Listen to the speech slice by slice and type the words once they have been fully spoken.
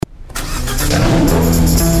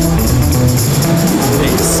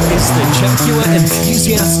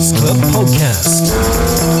Club podcast.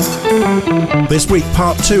 This week,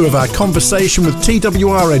 part 2 of our conversation with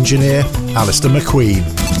TWR engineer Alastair Macqueen.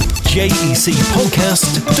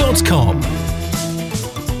 JECpodcast.com.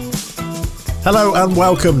 Hello and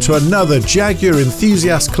welcome to another Jaguar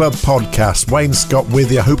Enthusiast Club podcast. Wayne Scott with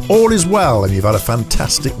you. Hope all is well and you've had a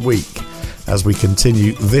fantastic week as we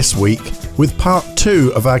continue this week with part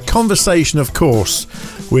 2 of our conversation, of course,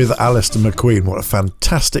 with Alastair Macqueen. What a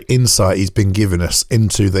fantastic insight he's been giving us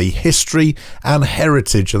into the history and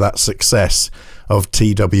heritage of that success of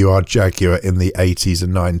TWR Jaguar in the 80s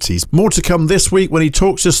and 90s. More to come this week when he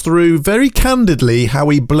talks us through very candidly how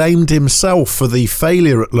he blamed himself for the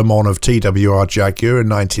failure at Le Mans of TWR Jaguar in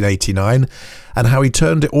 1989 and how he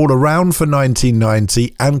turned it all around for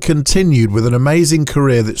 1990 and continued with an amazing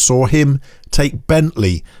career that saw him take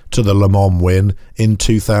Bentley to the Le Mans win in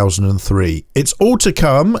 2003. It's all to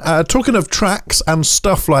come. Talking of tracks and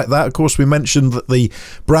stuff like that, of course, we mentioned that the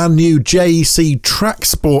brand new JEC Track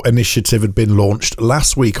Sport initiative had been launched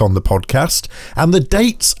last week on the podcast, and the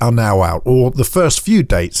dates are now out, or the first few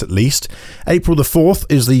dates at least. April the 4th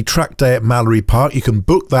is the track day at Mallory Park. You can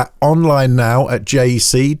book that online now at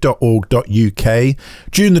jec.org.uk.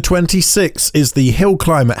 June the 26th is the hill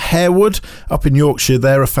climb at Harewood up in Yorkshire.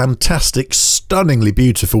 They're a fantastic, stunningly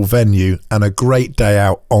beautiful venue and a great day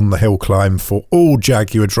out on the hill climb for all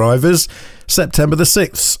Jaguar drivers. September the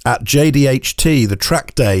 6th at JDHT, the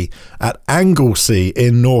track day at Anglesey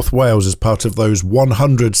in North Wales as part of those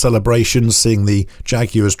 100 celebrations, seeing the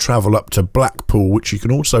Jaguars travel up to Blackpool, which you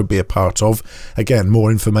can also be a part of. Again,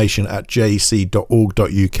 more information at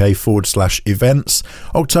jec.org.uk/events.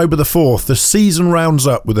 October the 4th, the season rounds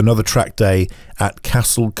up with another track day at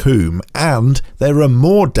Castle Combe, and there are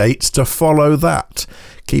more dates to follow that.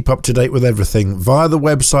 Keep up to date with everything via the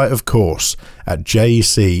website, of course, at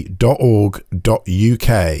jec.org.uk.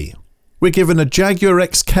 We're giving a Jaguar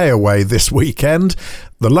XK away this weekend.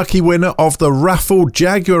 The lucky winner of the raffle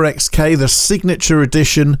Jaguar XK, the signature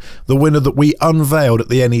edition, the winner that we unveiled at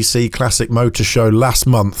the NEC Classic Motor Show last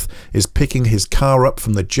month, is picking his car up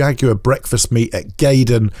from the Jaguar breakfast meet at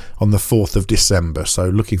Gaydon on the 4th of December. So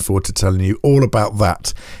looking forward to telling you all about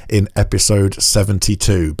that in episode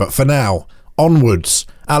 72. But for now, onwards.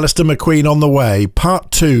 Alastair Macqueen on the way,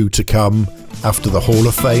 part 2 to come after the Hall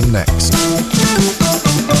of Fame next.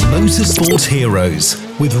 Motorsport Heroes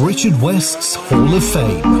with Richard West's Hall of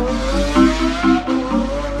Fame.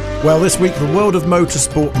 Well, this week the world of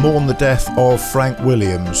motorsport mourned the death of Frank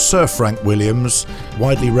Williams. Sir Frank Williams,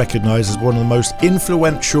 widely recognised as one of the most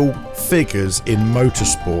influential figures in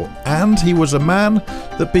motorsport, and he was a man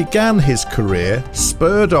that began his career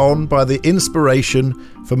spurred on by the inspiration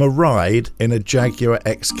from a ride in a Jaguar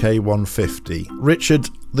XK150. Richard,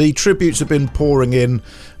 the tributes have been pouring in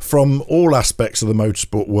from all aspects of the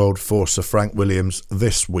motorsport world for Sir Frank Williams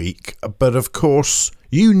this week, but of course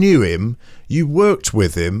you knew him, you worked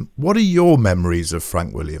with him. What are your memories of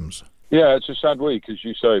Frank Williams? Yeah, it's a sad week, as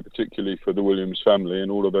you say, particularly for the Williams family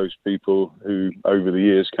and all of those people who, over the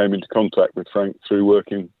years, came into contact with Frank through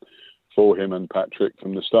working for him and Patrick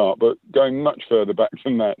from the start. But going much further back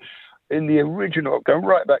than that, in the original, going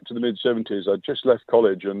right back to the mid-70s, I'd just left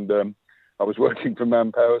college and I was working for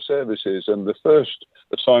Manpower Services, and the first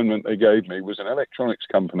assignment they gave me was an electronics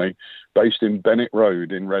company based in Bennett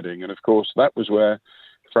Road in Reading. And of course, that was where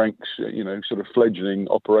Frank's, sort of fledgling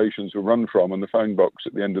operations were run from, and the phone box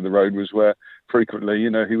at the end of the road was where frequently,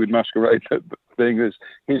 he would masquerade as being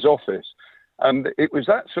his office. And it was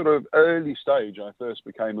that sort of early stage I first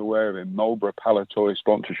became aware of him, Marlboro Palatoy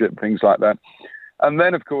sponsorship, things like that. And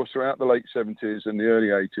then, of course, throughout the late 70s and the early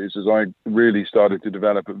 80s, as I really started to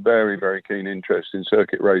develop a very, very keen interest in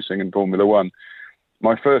circuit racing and Formula One,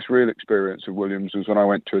 my first real experience of Williams was when I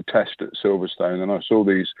went to a test at Silverstone and I saw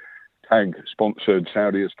these tag-sponsored,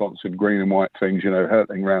 Saudi-sponsored green and white things,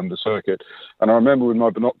 hurtling around the circuit. And I remember with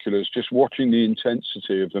my binoculars just watching the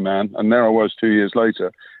intensity of the man. And there I was 2 years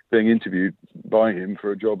later being interviewed by him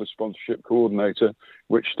for a job as sponsorship coordinator,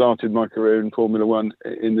 which started my career in Formula One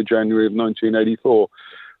in the January of 1984.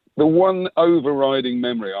 The one overriding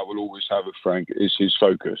memory I will always have of Frank is his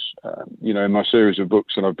focus. In my series of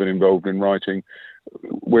books that I've been involved in writing,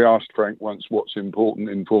 we asked Frank once what's important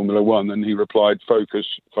in Formula One, and he replied, focus,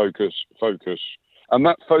 focus, focus. And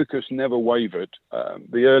that focus never wavered.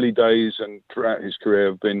 The early days and throughout his career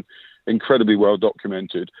have been incredibly well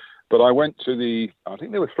documented. But I went to I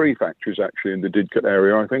think there were 3 factories actually in the Didcot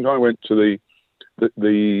area. I think I went to the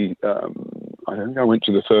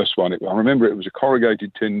first one. I remember it was a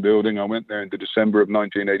corrugated tin building. I went there in December of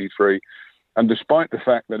 1983. And despite the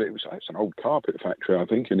fact that it's an old carpet factory, I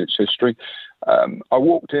think, in its history, I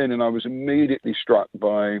walked in and I was immediately struck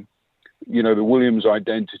by the Williams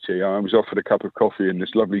identity. I was offered a cup of coffee in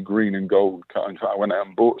this lovely green and gold car. In fact, I went out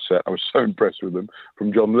and bought a set. I was so impressed with them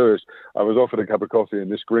from John Lewis. I was offered a cup of coffee in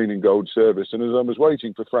this green and gold service. And as I was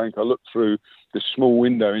waiting for Frank, I looked through this small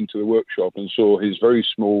window into the workshop and saw his very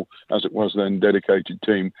small, as it was then, dedicated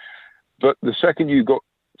team. But the second you got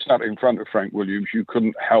sat in front of Frank Williams, you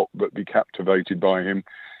couldn't help but be captivated by him.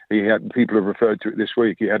 People have referred to it this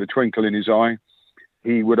week, he had a twinkle in his eye.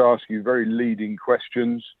 He would ask you very leading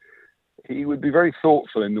questions. He would be very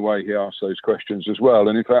thoughtful in the way he asked those questions as well.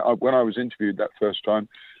 And in fact, when I was interviewed that first time,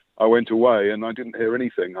 I went away and I didn't hear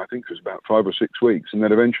anything. I think it was about 5 or 6 weeks. And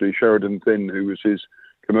then eventually Sheridan Finn, who was his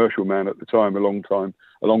commercial man at the time,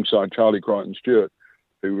 alongside Charlie Crichton Stewart,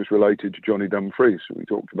 who was related to Johnny Dumfries, who we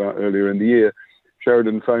talked about earlier in the year.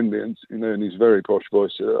 Sheridan phoned me and, in his very posh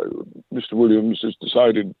voice said, Mr. Williams has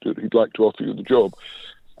decided that he'd like to offer you the job.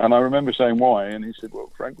 And I remember saying, why? And he said,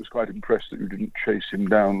 well, Frank was quite impressed that you didn't chase him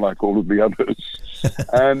down like all of the others.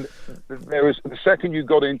 And there was, the second you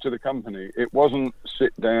got into the company, it wasn't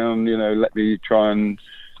sit down, let me try and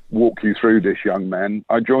walk you through this, young man.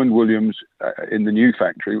 I joined Williams in the new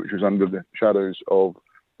factory, which was under the shadows of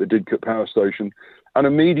the Didcot power station. And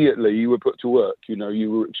immediately you were put to work.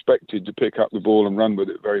 You were expected to pick up the ball and run with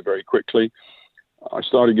it very, very quickly. I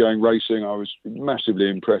started going racing. I was massively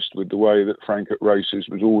impressed with the way that Frank at races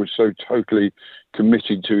was always so totally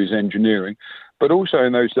committed to his engineering. But also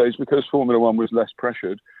in those days, because Formula One was less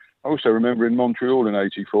pressured, I also remember in Montreal in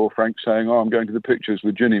 '84, Frank saying, I'm going to the pictures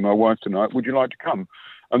with Ginny, my wife, tonight. Would you like to come?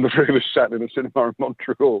 And the three of us sat in a cinema in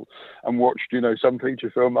Montreal and watched, some feature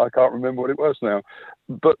film. I can't remember what it was now.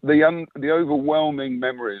 But the overwhelming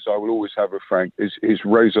memories I will always have of Frank is his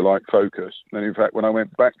razor-like focus. And in fact, when I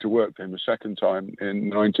went back to work for him a second time in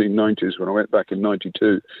 1990s, when I went back in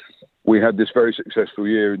 92, we had this very successful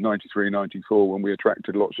year in 93, 94, when we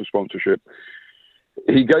attracted lots of sponsorship.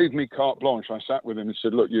 He gave me carte blanche. I sat with him and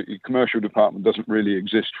said, look, your commercial department doesn't really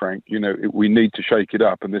exist, Frank. We need to shake it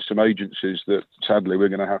up. And there's some agencies that sadly we're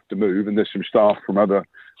going to have to move. And there's some staff from other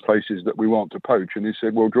places that we want to poach. And he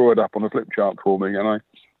said, well, draw it up on a flip chart for me. And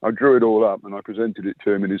I drew it all up and I presented it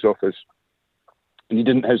to him in his office. And he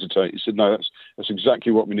didn't hesitate. He said, no, that's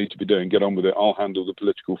exactly what we need to be doing. Get on with it. I'll handle the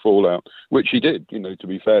political fallout, which he did, to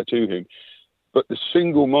be fair to him. But the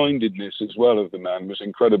single-mindedness as well of the man was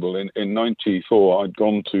incredible. In 94, I'd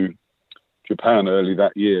gone to Japan early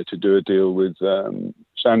that year to do a deal with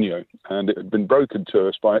Sanyo, and it had been brokered to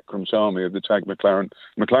us by Ekram's army of the TAG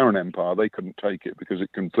McLaren empire. They couldn't take it because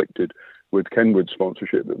it conflicted with Kenwood's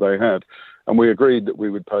sponsorship that they had. And we agreed that we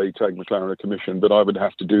would pay TAG McLaren a commission, but I would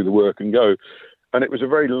have to do the work and go. And it was a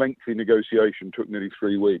very lengthy negotiation, took nearly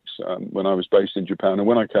 3 weeks when I was based in Japan. And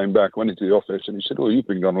when I came back, I went into the office and he said, you've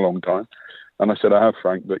been gone a long time. And I said, I have,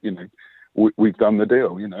 Frank, but, we've done the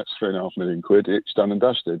deal. It's £3.5 million. It's done and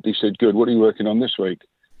dusted. He said, good. What are you working on this week?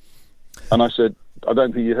 And I said, I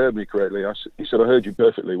don't think you heard me correctly. He said, I heard you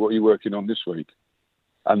perfectly. What are you working on this week?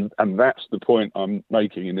 And that's the point I'm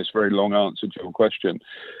making in this very long answer to your question.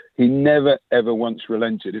 He never, ever once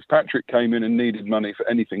relented. If Patrick came in and needed money for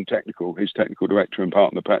anything technical, his technical director and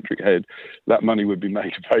partner, Patrick Head, that money would be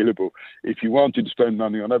made available. If you wanted to spend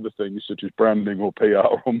money on other things such as branding or PR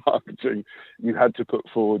or marketing, you had to put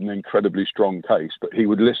forward an incredibly strong case. But he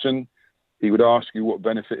would listen. He would ask you what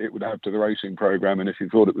benefit it would have to the racing program. And if you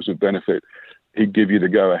thought it was of benefit, he'd give you the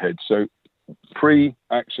go-ahead. So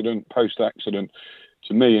pre-accident, post-accident,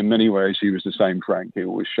 to me, in many ways, he was the same Frank. He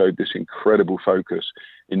always showed this incredible focus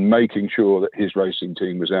in making sure that his racing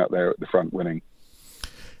team was out there at the front winning.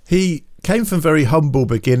 He came from very humble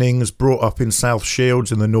beginnings, brought up in South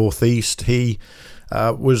Shields in the northeast. He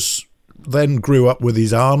grew up with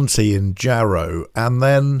his auntie in Jarrow, and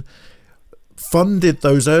then funded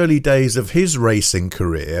those early days of his racing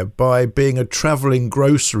career by being a travelling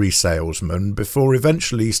grocery salesman before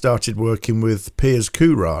eventually he started working with Piers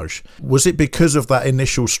Courage. Was it because of that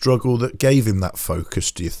initial struggle that gave him that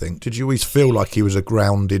focus, do you think? Did you always feel like he was a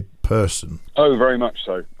grounded person? Oh, very much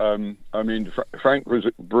so. Frank was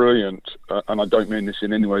brilliant, and I don't mean this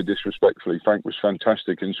in any way disrespectfully. Frank was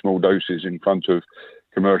fantastic in small doses in front of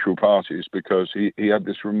commercial parties because he had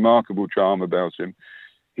this remarkable charm about him.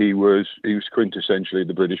 He was quintessentially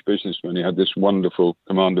the British businessman. He had this wonderful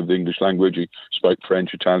command of the English language. He spoke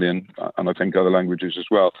French, Italian, and I think other languages as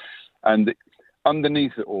well. And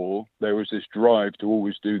underneath it all, there was this drive to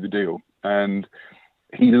always do the deal. And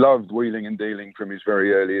he loved wheeling and dealing from his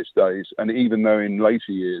very earliest days. And even though in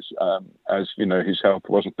later years, his health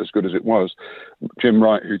wasn't as good as it was, Jim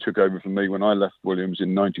Wright, who took over from me when I left Williams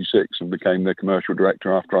in 96 and became their commercial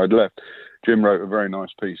director after I'd left, Jim wrote a very nice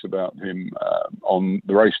piece about him on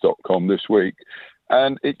therace.com this week.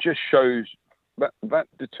 And it just shows that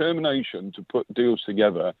determination to put deals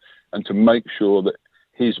together and to make sure that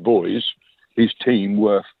his boys, his team,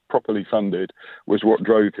 were properly funded was what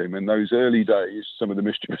drove him. In those early days, some of the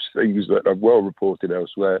mischievous things that are well reported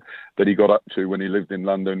elsewhere that he got up to when he lived in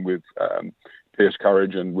London with Pierce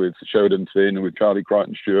Courage and with Sheridan Finn and with Charlie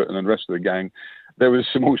Crichton Stewart and the rest of the gang, there was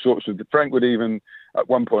some all sorts of... Frank would even, at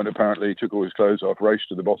one point, apparently, took all his clothes off, raced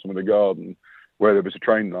to the bottom of the garden where there was a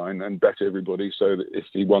train line and bet everybody so that if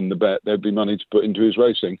he won the bet, there'd be money to put into his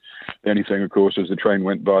racing. The only thing, of course, as the train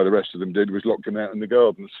went by, the rest of them did was lock him out in the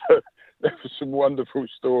garden. So there were some wonderful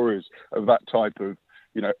stories of that type of,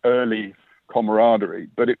 early camaraderie.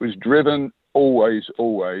 But it was driven always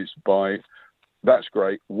by, that's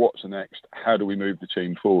great, what's next? How do we move the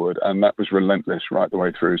team forward? And that was relentless right the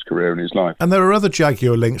way through his career and his life. And there are other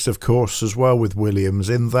Jaguar links, of course, as well with Williams,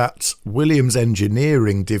 in that Williams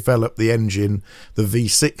Engineering developed the engine, the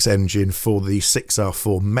V6 engine for the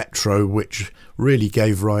 6R4 Metro, which really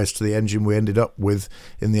gave rise to the engine we ended up with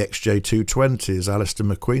in the XJ220, as Alastair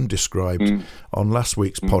Macqueen described on last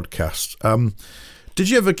week's podcast. Did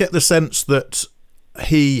you ever get the sense that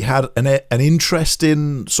he had an interest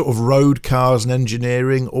in sort of road cars and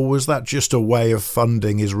engineering, or was that just a way of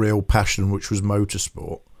funding his real passion, which was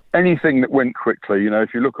motorsport? Anything that went quickly.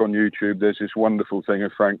 If you look on YouTube, there's this wonderful thing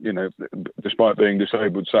of Frank, despite being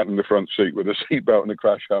disabled, sat in the front seat with a seatbelt and a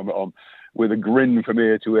crash helmet on, with a grin from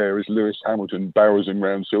ear to ear as Lewis Hamilton barrels him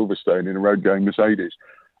round Silverstone in a road-going Mercedes.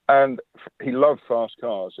 And he loved fast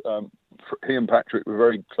cars. He and Patrick were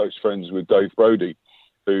very close friends with Dave Brodie,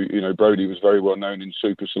 who, Brodie was very well known in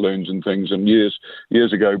super saloons and things. And years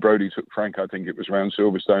ago, Brodie took Frank, I think it was around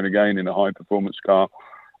Silverstone again, in a high performance car.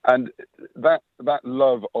 And that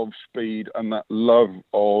love of speed and that love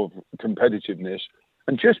of competitiveness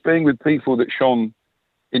and just being with people that shone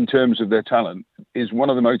in terms of their talent is one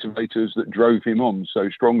of the motivators that drove him on so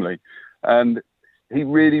strongly. And he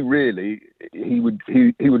really, he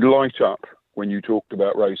would light up when you talked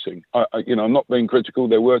about racing. I'm not being critical.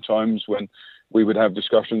 There were times when we would have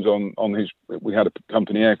discussions on his... We had a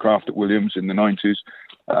company aircraft at Williams in the 90s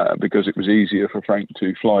because it was easier for Frank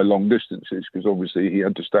to fly long distances, because obviously he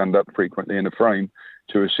had to stand up frequently in a frame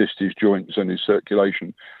to assist his joints and his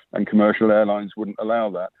circulation, and commercial airlines wouldn't allow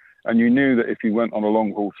that. And you knew that if you went on a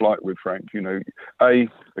long-haul flight with Frank,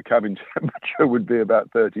 the cabin temperature would be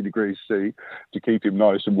about 30 degrees C to keep him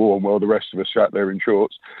nice and warm while the rest of us sat there in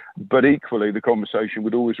shorts. But equally, the conversation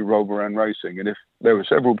would always revolve around racing. And if there were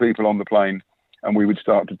several people on the plane and we would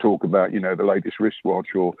start to talk about, the latest wristwatch,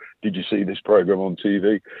 or did you see this program on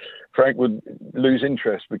TV, Frank would lose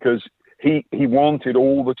interest because he wanted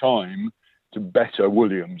all the time to better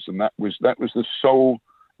Williams. And that was the sole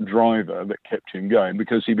driver that kept him going,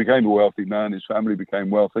 because he became a wealthy man, his family became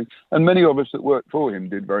wealthy, and many of us that worked for him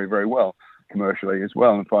did very, very well commercially as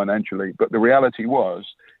well and financially. But the reality was,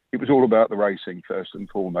 it was all about the racing first and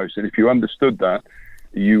foremost. And if you understood that,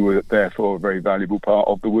 you were therefore a very valuable part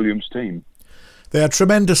of the Williams team. They had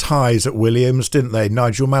tremendous highs at Williams, didn't they?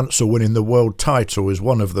 Nigel Mansell winning the world title is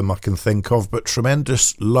one of them I can think of, but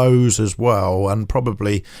tremendous lows as well. And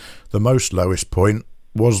probably the most lowest point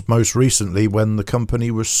was most recently when the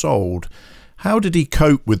company was sold. How did he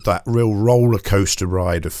cope with that real roller coaster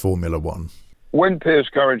ride of Formula One? When Pierce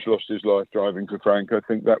Courage lost his life driving for Frank, I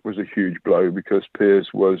think that was a huge blow, because Pierce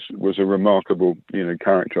was a remarkable,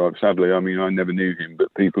 character. Sadly, I never knew him,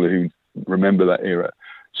 but people who remember that era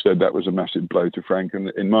said that was a massive blow to Frank. And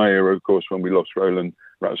in my era, of course, when we lost Roland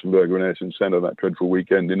Ratzenberger and Ayrton Senna that dreadful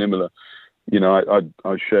weekend in Imola,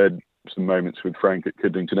 I shared some moments with Frank at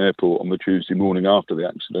Kidlington Airport on the Tuesday morning after the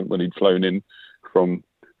accident, when he'd flown in from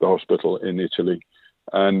the hospital in Italy.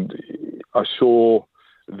 And I saw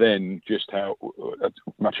then just how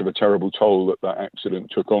much of a terrible toll that accident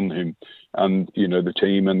took on him, and, the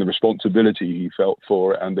team, and the responsibility he felt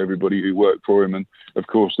for it, and everybody who worked for him, and of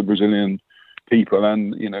course the Brazilian people,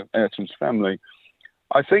 and, Ayrton's family.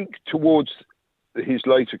 I think towards his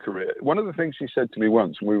later career, one of the things he said to me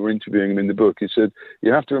once when we were interviewing him in the book, he said,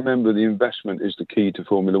 you have to remember the investment is the key to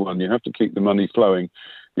Formula One. You have to keep the money flowing,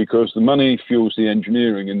 because the money fuels the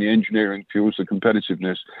engineering, and the engineering fuels the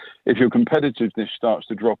competitiveness. If your competitiveness starts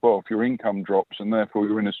to drop off, your income drops, and therefore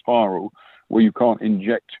you're in a spiral where you can't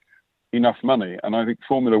inject enough money. And I think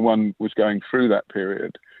Formula One was going through that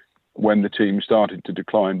period when the team started to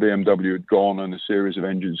decline. BMW had gone, and a series of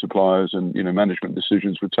engine suppliers and, management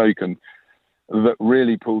decisions were taken that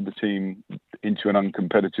really pulled the team into an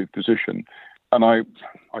uncompetitive position. And I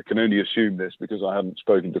can only assume this because I hadn't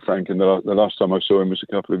spoken to Frank, and the last time I saw him was a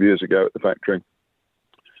couple of years ago at the factory.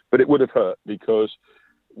 But it would have hurt, because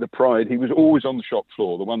the pride. He was always on the shop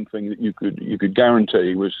floor. The one thing that you could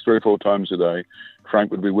guarantee was 3 or 4 times a day,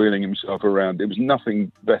 Frank would be wheeling himself around. There was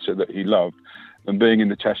nothing better that he loved than being in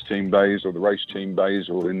the test team bays or the race team bays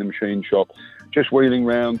or in the machine shop, just wheeling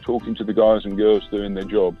around, talking to the guys and girls doing their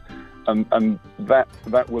job. And that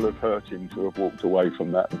will have hurt him to have walked away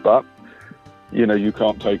from that. But, you know, you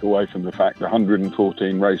can't take away from the fact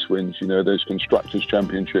 114 race wins, you know, those Constructors'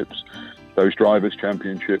 Championships, those Drivers'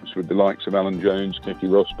 Championships with the likes of Alan Jones, Keke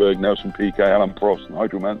Rosberg, Nelson Piquet, Alain Prost,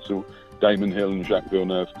 Nigel Mansell, Damon Hill and Jacques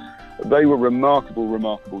Villeneuve. They were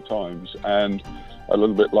remarkable times, and a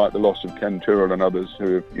little bit like the loss of Ken Tyrrell and others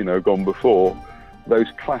who have, you know, gone before. Those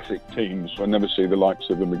classic teams, I'll never see the likes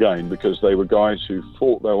of them again, because they were guys who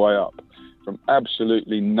fought their way up from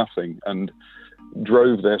absolutely nothing and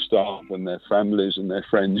drove their staff and their families and their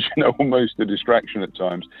friends, you know, almost a distraction at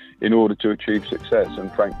times in order to achieve success.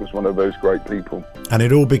 And Frank was one of those great people. And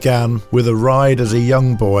it all began with a ride as a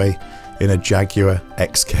young boy in a Jaguar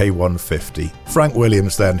XK150. Frank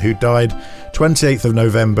Williams then, who died 28th of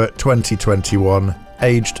November 2021,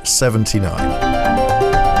 aged 79.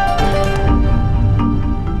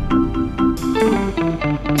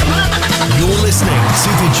 Listening to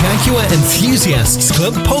the Jaguar Enthusiasts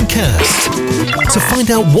Club podcast. To find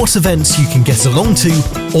out what events you can get along to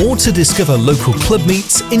or to discover local club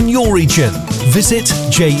meets in your region, visit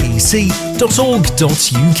jec.org.uk.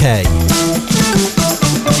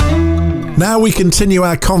 Now we continue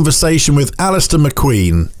our conversation with Alastair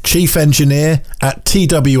Macqueen, Chief Engineer at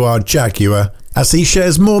TWR Jaguar, as he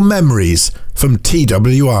shares more memories from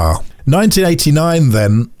TWR. 1989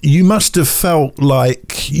 then, you must have felt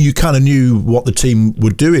like you kind of knew what the team were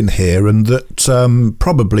doing here, and that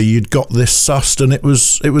probably you'd got this sussed and it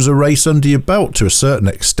was a race under your belt to a certain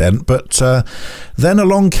extent. But then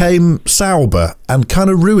along came Sauber and kind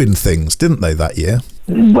of ruined things, didn't they, that year?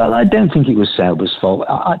 Well, I don't think it was Sauber's fault.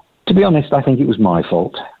 To be honest, I think it was my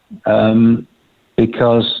fault,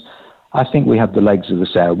 because I think we had the legs of the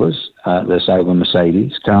Saubers, the Sauber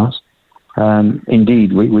Mercedes cars.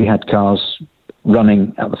 Indeed, we had cars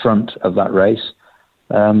running at the front of that race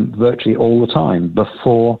virtually all the time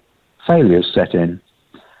before failures set in.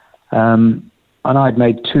 And I'd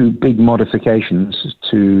made 2 big modifications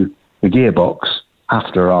to the gearbox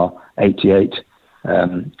after our 88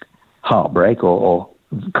 heartbreak, or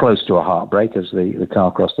close to a heartbreak as the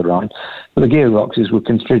car crossed the line. But the gearboxes were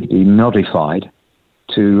considerably modified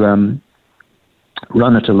to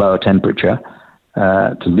run at a lower temperature,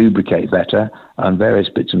 to lubricate better, and various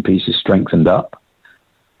bits and pieces strengthened up.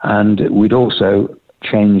 And we'd also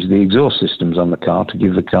changed the exhaust systems on the car to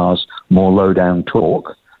give the cars more low-down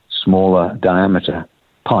torque, smaller diameter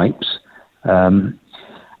pipes. And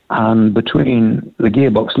between the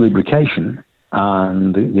gearbox lubrication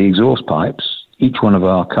and the exhaust pipes, each one of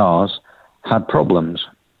our cars had problems.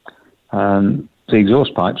 The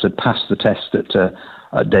exhaust pipes had passed the test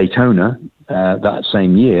at Daytona that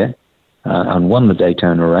same year, and won the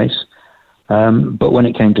Daytona race. But when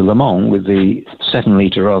it came to Le Mans, with the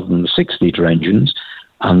 7-litre rather than the 6-litre engines,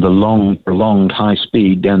 and the long, prolonged high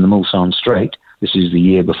speed down the Mulsanne Straight, this is the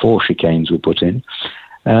year before chicanes were put in,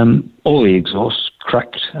 all the exhausts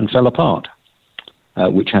cracked and fell apart,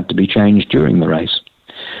 which had to be changed during the race.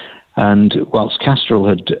 And whilst Castrol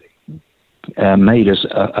had made us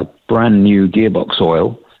a brand new gearbox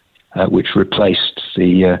oil, which replaced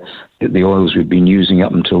the oils we'd been using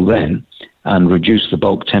up until then, and reduced the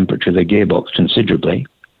bulk temperature of the gearbox considerably,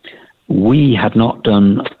 we had not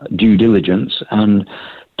done due diligence and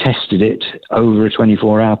tested it over a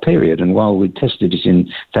 24-hour period. And while we tested it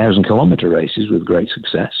in 1,000-kilometre races with great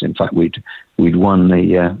success, in fact, we'd won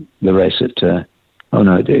the race at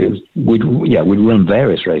we'd run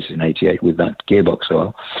various races in '88 with that gearbox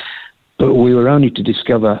oil. But we were only to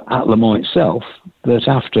discover at Le Mans itself that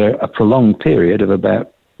after a prolonged period of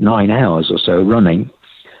about 9 hours or so running,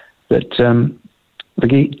 that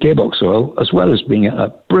the gearbox oil, as well as being a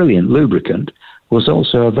brilliant lubricant, was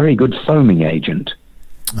also a very good foaming agent.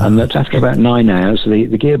 And that after about 9 hours, the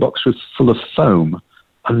gearbox was full of foam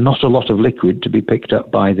and not a lot of liquid to be picked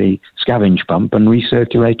up by the scavenge pump and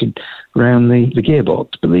recirculated around the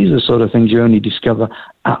gearbox. But these are the sort of things you only discover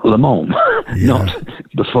at Le Mans, not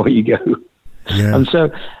before you go. Yeah. And so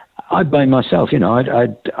I blame myself. You know,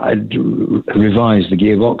 I'd revised the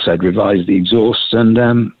gearbox, I'd revised the exhausts, and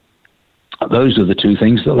those are the 2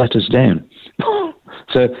 things that let us down.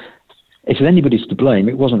 So if anybody's to blame,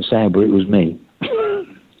 it wasn't Sauber, it was me.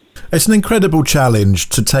 It's an incredible challenge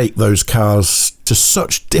to take those cars to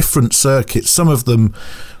such different circuits, some of them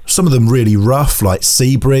some of them really rough, like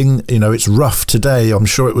Sebring. It's rough today. I'm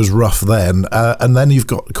sure it was rough then. And then you've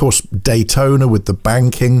got, of course, Daytona with the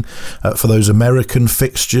banking for those American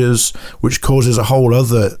fixtures, which causes a whole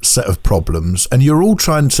other set of problems. And you're all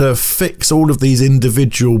trying to fix all of these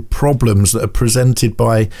individual problems that are presented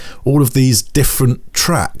by all of these different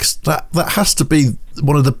tracks. That has to be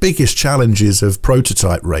one of the biggest challenges of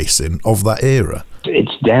prototype racing of that era.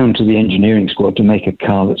 It's down to the engineering squad to make a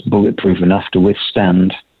car that's bulletproof enough to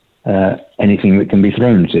withstand anything that can be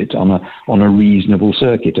thrown at it on a reasonable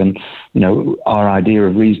circuit. And our idea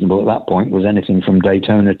of reasonable at that point was anything from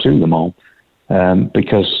Daytona to Le Mans,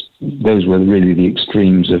 because those were really the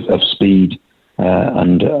extremes of speed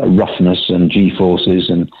and roughness and G-forces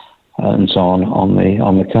and so on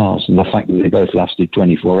the cars. And the fact that they both lasted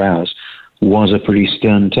 24 hours was a pretty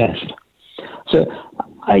stern test. So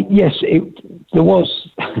yes, there was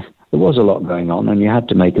a lot going on, and you had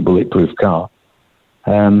to make a bulletproof car.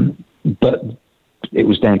 But it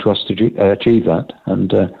was down to us to achieve that,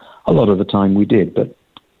 and a lot of the time we did. But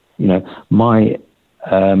my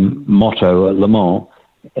motto at Le Mans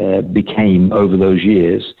became, over those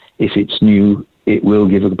years, if it's new, it will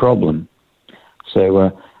give a problem.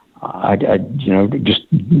 So I just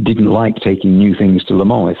didn't like taking new things to Le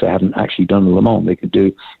Mans. If they hadn't actually done the Le Mans, they could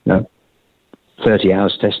do 30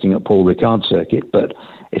 hours testing at Paul Ricard circuit, but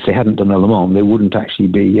if they hadn't done a Le Mans, they wouldn't actually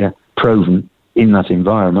be proven in that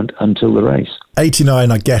environment until the race. 89,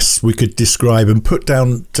 I guess we could describe and put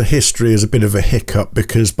down to history as a bit of a hiccup,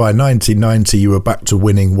 because by 1990 you were back to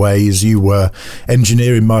winning ways. You were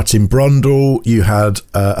engineering Martin Brundle. You had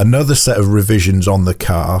another set of revisions on the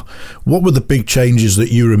car. What were the big changes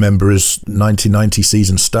that you remember as 1990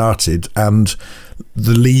 season started and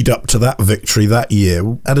the lead up to that victory that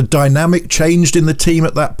year? Had a dynamic changed in the team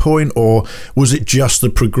at that point, or was it just the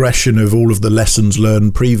progression of all of the lessons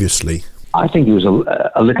learned previously? I think it was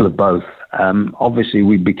a little of both. Obviously,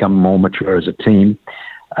 we'd become more mature as a team.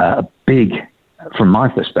 From my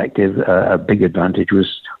perspective, a big advantage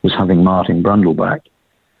was having Martin Brundle back,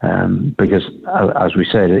 because, as we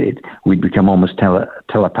said, we'd become almost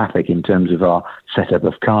telepathic in terms of our setup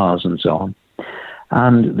of cars and so on.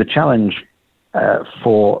 And the challenge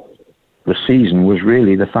for the season was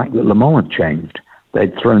really the fact that Le Mans had changed.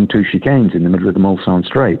 They'd thrown two chicanes in the middle of the Mulsanne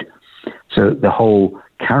Straight. So the whole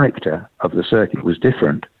character of the circuit was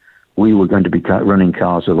different. We were going to be running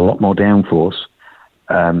cars with a lot more downforce,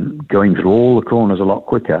 going through all the corners a lot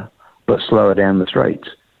quicker, but slower down the straights.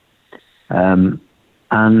 And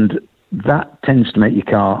that tends to make your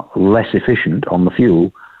car less efficient on the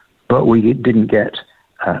fuel, but we didn't get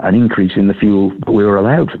an increase in the fuel that we were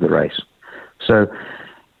allowed for the race. So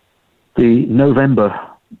the November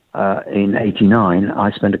in 89,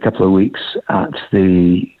 I spent a couple of weeks at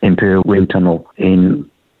the Imperial Wind Tunnel in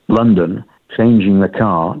London, changing the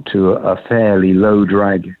car to a fairly low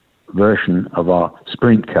drag version of our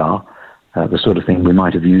sprint car, the sort of thing we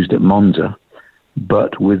might have used at Monza,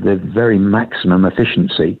 but with the very maximum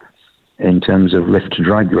efficiency in terms of lift to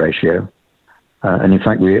drag ratio. And in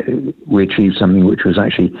fact, we achieved something which was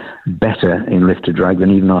actually better in lift to drag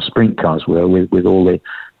than even our sprint cars were, with all the,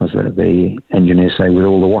 as the engineers say, with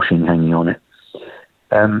all the washing hanging on it.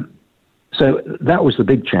 So that was the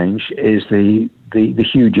big change, is the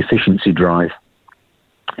huge efficiency drive.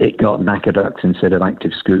 It got aqueducts instead of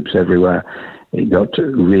active scoops everywhere. It got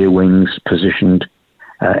rear wings positioned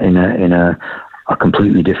in a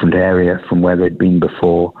completely different area from where they'd been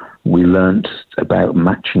before. We learnt about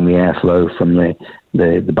matching the airflow from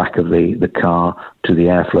the back of the car to the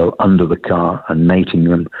airflow under the car and mating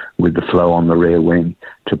them with the flow on the rear wing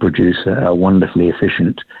to produce a wonderfully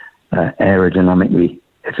efficient, aerodynamically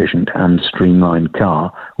efficient and streamlined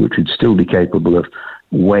car, which would still be capable of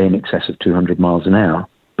way in excess of 200 miles an hour,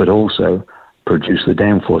 but also produce the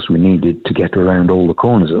downforce we needed to get around all the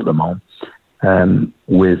corners at Le Mans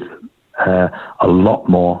with a lot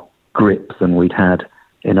more grip than we'd had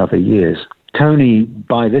in other years. Tony,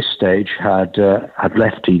 by this stage, had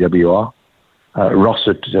left TWR. Ross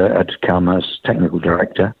had come as technical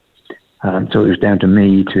director, so it was down to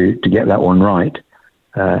me to get that one right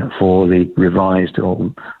for the revised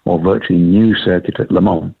or virtually new circuit at Le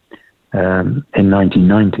Mans in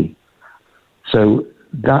 1990. So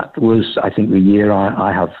that was, I think, the year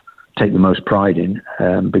I have taken the most pride in,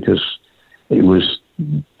 because it was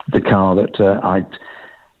the car that I'd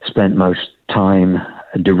spent most time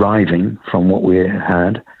deriving from what we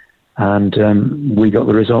had, and we got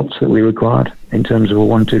the results that we required in terms of a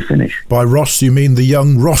 1-2 finish. By Ross, you mean the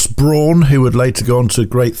young Ross Brawn, who would later go on to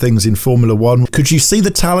great things in Formula One. Could you see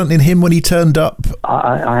the talent in him when he turned up?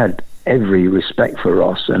 I had every respect for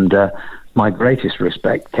Ross, and my greatest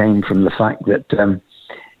respect came from the fact that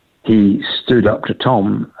he stood up to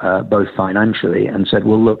Tom, both financially, and said,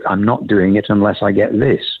 well, look, I'm not doing it unless I get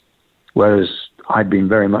this. Whereas I'd been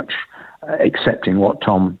very much accepting what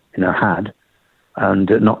Tom, had, and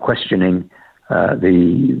not questioning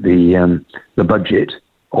the budget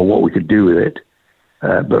or what we could do with it.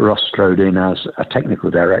 But Ross strode in as a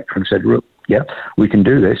technical director and said, look, yeah, we can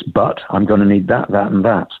do this, but I'm going to need that, and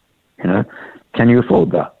that. Can you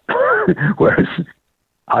afford that? Whereas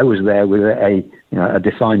I was there with a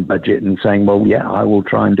defined budget and saying, well, yeah, I will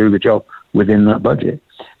try and do the job within that budget.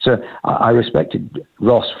 So I respected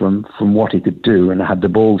Ross from what he could do, and had the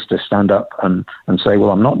balls to stand up and say, well,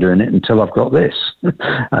 I'm not doing it until I've got this.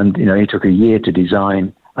 And, he took a year to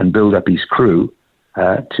design and build up his crew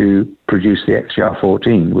to produce the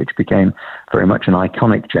XJR14, which became very much an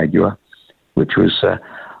iconic Jaguar, which was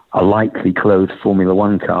a lightly clothed Formula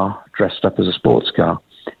One car dressed up as a sports car.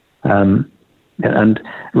 And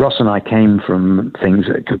Ross and I came from things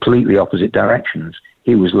at completely opposite directions.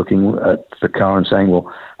 He was looking at the car and saying,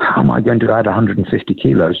 well, how am I going to add 150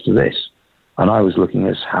 kilos to this? And I was looking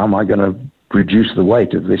at how am I going to reduce the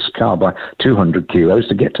weight of this car by 200 kilos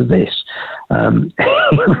to get to this? It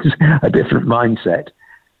was a different mindset.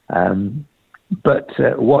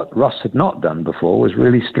 But what Ross had not done before was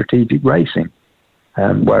really strategic racing.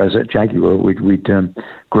 Whereas at Jaguar, we'd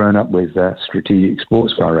grown up with strategic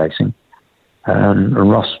sports car racing. And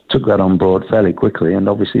Ross took that on board fairly quickly, and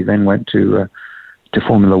obviously then went to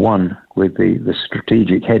Formula One with the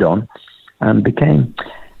strategic head-on, and became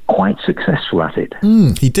quite successful at it.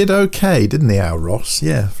 He did okay, didn't he, our Ross?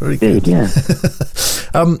 Yeah, very good. Yeah.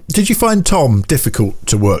 Did you find Tom difficult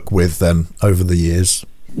to work with then over the years?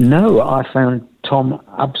 No, I found Tom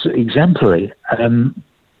absolutely exemplary.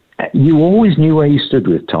 You always knew where you stood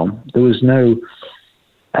with Tom. There was no,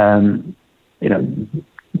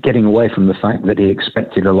 getting away from the fact that he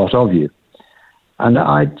expected a lot of you. And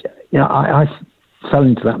I fell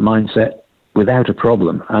into that mindset without a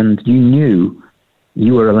problem. And you knew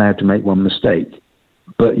you were allowed to make one mistake,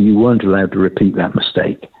 but you weren't allowed to repeat that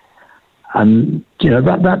mistake. And,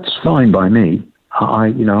 that's fine by me.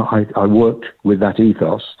 I worked with that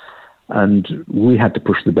ethos, and we had to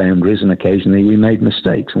push the boundaries, and occasionally we made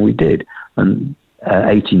mistakes, and we did. And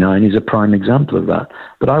 89 is a prime example of that.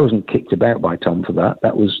 But I wasn't kicked about by Tom for that.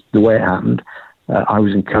 That was the way it happened. I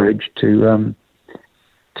was encouraged to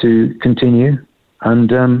continue,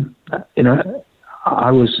 and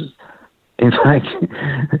I was, in fact,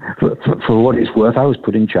 for what it's worth, I was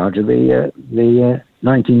put in charge of the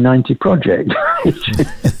 1990 project.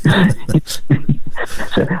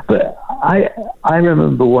 But I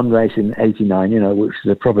remember one race in 89, which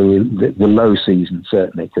was probably the low season,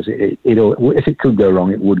 certainly, because if it could go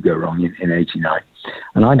wrong, it would go wrong in 89.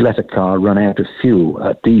 And I'd let a car run out of fuel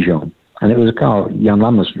at Dijon, and it was a car Jan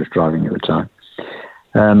Lammers was driving at the time.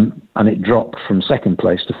 And it dropped from second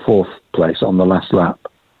place to fourth place on the last lap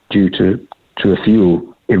due to a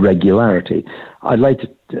fuel irregularity. I later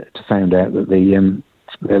found out that the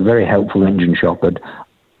very helpful engine shop had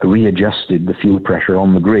readjusted the fuel pressure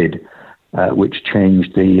on the grid, which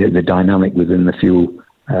changed the dynamic within the fuel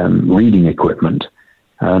reading equipment.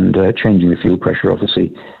 And changing the fuel pressure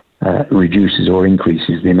obviously reduces or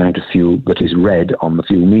increases the amount of fuel that is read on the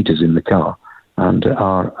fuel meters in the car, and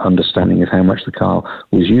our understanding of how much the car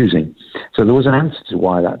was using. So there was an answer to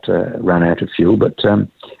why that ran out of fuel, but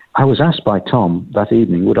I was asked by Tom that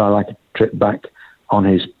evening, would I like a trip back on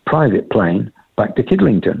his private plane back to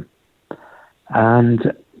Kidlington?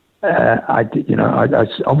 And I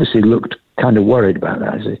obviously looked kind of worried about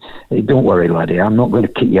that. I said, hey, don't worry, laddie, I'm not going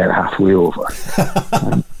to kick you out halfway over.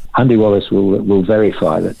 Andy Wallace will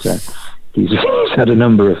verify that he's had a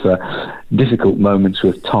number of difficult moments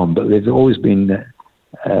with Tom, but they've always been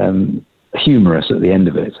humorous at the end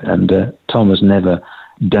of it. And Tom has never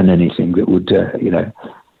done anything that would,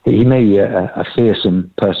 he may be a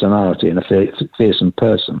fearsome personality and a fearsome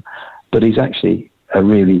person, but he's actually a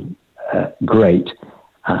really great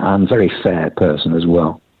and very fair person as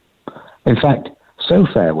well. In fact, so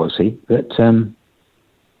fair was he that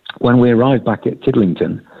when we arrived back at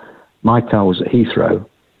Kidlington, my car was at Heathrow,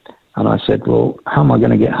 and I said, well, how am I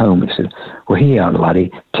going to get home? He said, well, here you are,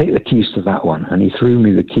 laddie, take the keys to that one. And he threw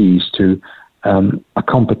me the keys to a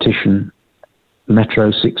competition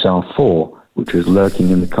Metro 6R4, which was lurking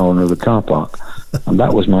in the corner of the car park. And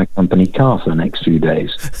that was my company car for the next few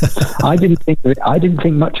days. I didn't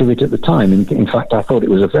think much of it at the time. In fact, I thought it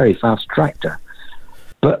was a very fast tractor.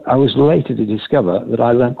 But I was later to discover that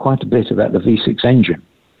I learned quite a bit about the V6 engine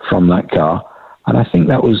from that car. And I think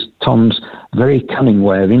that was Tom's very cunning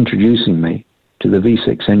way of introducing me to the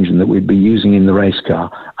V6 engine that we'd be using in the race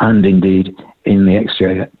car and indeed in the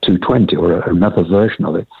XJ220, or another version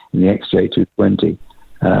of it in the XJ220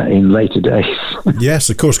 in later days. Yes,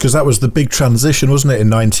 of course, because that was the big transition, wasn't it, in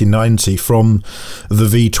 1990 from the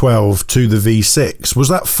V12 to the V6. Was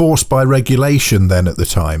that forced by regulation then at the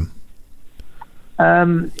time?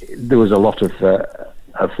 There was a lot of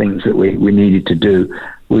things that we needed to do.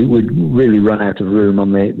 We would really run out of room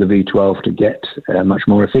on the V12 to get much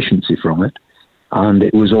more efficiency from it. And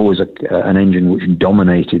it was always an engine which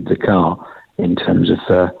dominated the car in terms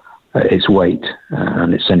of its weight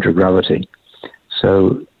and its centre of gravity.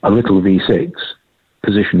 So a little V6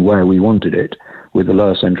 positioned where we wanted it with a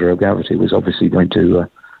lower centre of gravity was obviously going to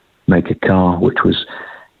make a car which was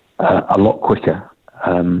a lot quicker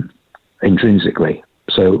intrinsically.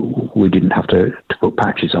 So we didn't have to put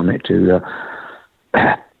patches on it to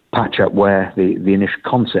patch up where the initial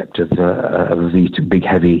concept of a big,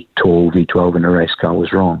 heavy, tall V12 in a race car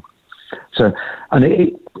was wrong. So, and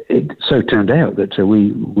it so turned out that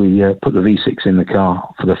we put the V6 in the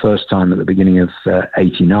car for the first time at the beginning of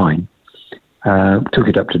 '89. Took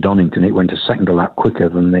it up to Donington. It went a second a lap quicker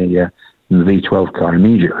than the V12 car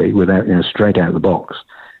immediately, without straight out of the box.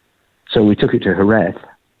 So we took it to Jerez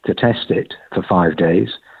to test it for 5 days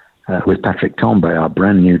with Patrick Tambay, our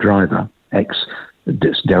brand new driver,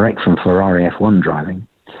 direct from Ferrari F1 driving.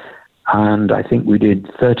 And I think we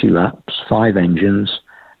did 30 laps, 5 engines,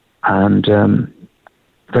 and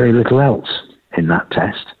very little else in that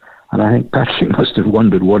test. And I think Patrick must have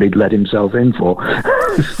wondered what he'd let himself in for.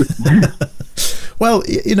 Well,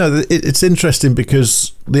 it's interesting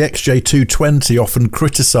because the XJ220 often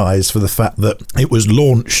criticised for the fact that it was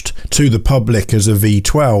launched to the public as a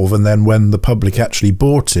V12, and then when the public actually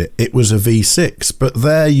bought it, it was a V6. But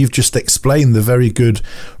there you've just explained the very good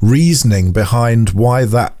reasoning behind why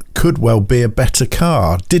that could well be a better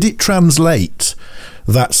car. Did it translate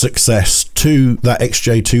that success to that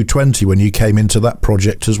XJ220 when you came into that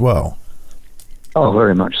project as well? Oh,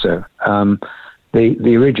 very much so.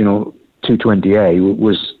 The original 220A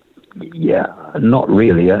was, not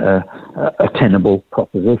really a tenable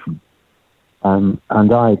proposition. And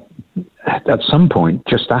I, at some point,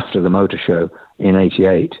 just after the motor show in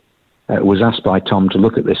 '88, was asked by Tom to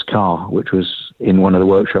look at this car, which was in one of the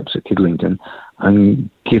workshops at Kidlington, and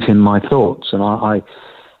give him my thoughts. And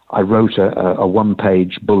I wrote a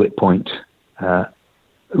one-page bullet point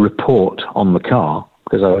report on the car,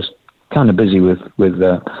 because I was kind of busy with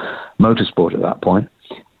motorsport at that point,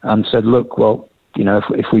 and said, look, well,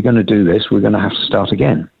 if we're going to do this, we're going to have to start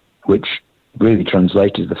again, which really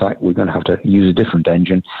translated the fact we're going to have to use a different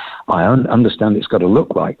engine. I understand it's got to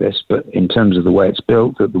look like this, but in terms of the way it's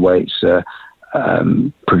built, the way it's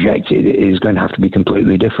projected, it is going to have to be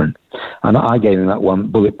completely different. And I gave him that one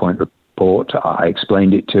bullet point report. I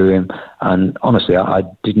explained it to him, and honestly, I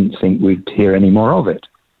didn't think we'd hear any more of it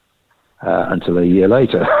until a year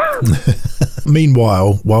later.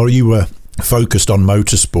 Meanwhile, while you were focused on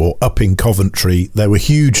motorsport up in Coventry, there were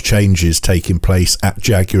huge changes taking place at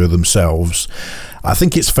Jaguar themselves. I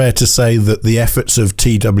think it's fair to say that the efforts of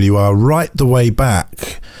TWR right the way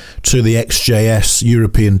back to the XJS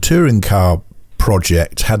European Touring Car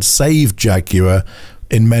project had saved Jaguar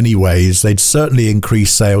in many ways. They'd certainly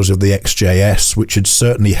increased sales of the XJS, which had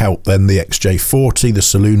certainly helped then the XJ40, the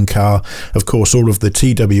saloon car. Of course, all of the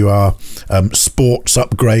TWR sports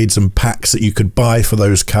upgrades and packs that you could buy for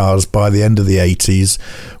those cars by the end of the 80s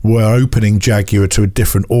were opening Jaguar to a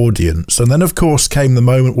different audience. And then, of course, came the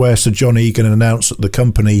moment where Sir John Egan announced that the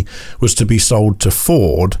company was to be sold to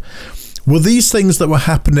Ford. Were these things that were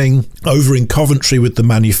happening over in Coventry with the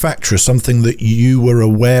manufacturer something that you were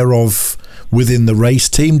aware of within the race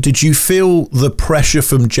team? Did you feel the pressure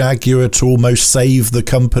from Jaguar to almost save the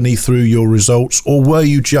company through your results, or were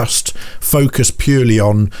you just focused purely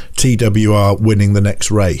on TWR winning the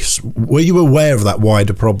next race? Were you aware of that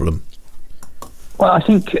wider problem? Well, I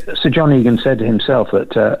think Sir John Egan said to himself that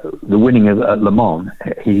the winning at Le Mans,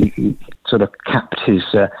 he sort of capped his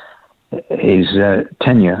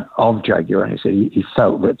tenure of Jaguar, and he said he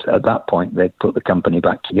felt that at that point they'd put the company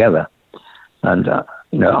back together. And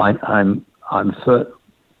I'm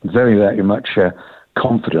very, very much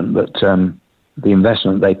confident that the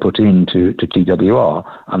investment they put into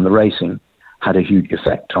TWR and the racing had a huge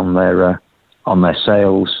effect on their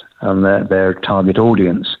sales and their target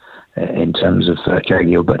audience in terms of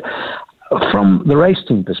Jaguar. But from the race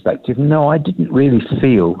team perspective, no, I didn't really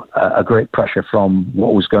feel a great pressure from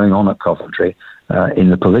what was going on at Coventry in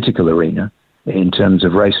the political arena in terms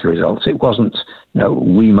of race results. It wasn't,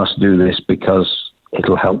 we must do this because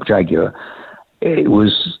it'll help Jaguar. It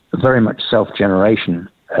was very much self-generation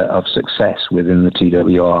of success within the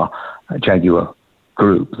TWR Jaguar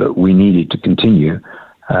group that we needed to continue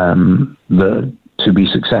to be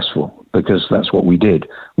successful, because that's what we did.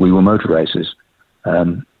 We were motor racers.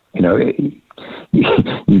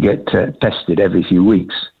 You get tested every few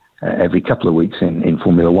weeks, every couple of weeks in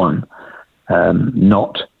Formula One,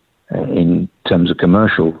 not in terms of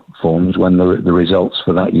commercial forms when the results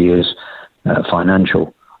for that year's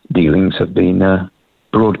financial dealings have been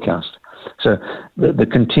broadcast. So the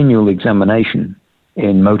continual examination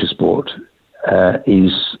in motorsport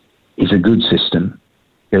is a good system,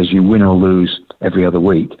 because you win or lose every other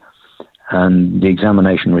week, and the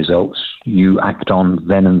examination results you act on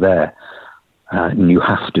then and there, and you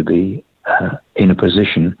have to be in a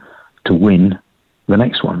position to win the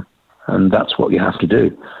next one, and that's what you have to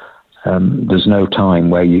do. There's no time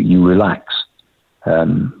where you relax.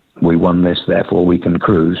 We won this, therefore we can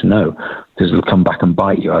cruise. No, because it'll come back and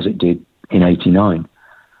bite you, as it did in '89.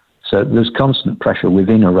 So there's constant pressure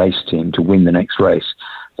within a race team to win the next race.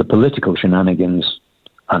 The political shenanigans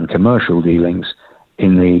and commercial dealings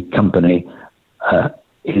in the company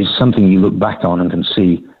is something you look back on and can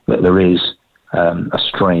see that there is a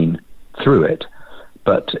strain through it,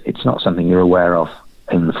 but it's not something you're aware of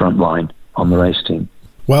in the front line on the race team.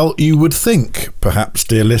 Well, you would think, perhaps,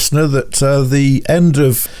 dear listener, that the end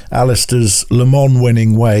of Alastair's Le Mans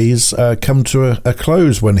winning ways come to a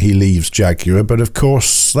close when he leaves Jaguar. But of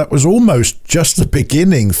course, that was almost just the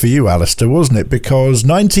beginning for you, Alastair, wasn't it? Because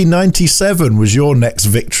 1997 was your next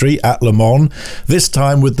victory at Le Mans, this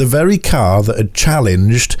time with the very car that had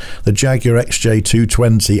challenged the Jaguar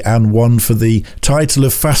XJ220 and won for the title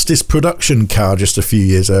of fastest production car just a few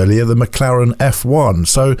years earlier, the McLaren F1.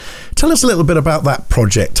 So tell us a little bit about that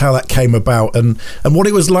project, how that came about, and what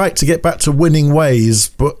it was like to get back to winning ways,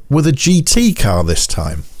 but with a GT car this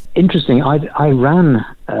time. Interesting. I ran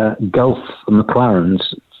Gulf McLarens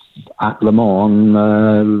at Le Mans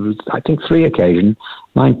on, I think, 3 occasions,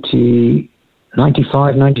 90,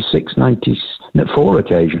 95, 96, 94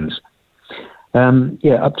 occasions.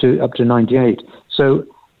 Up to 98. So,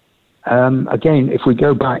 again, if we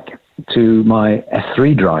go back to my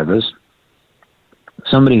F3 drivers,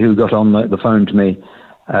 somebody who got on the phone to me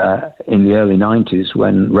in the early 90s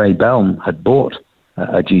when Ray Bell had bought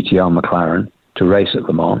a GTR McLaren to race at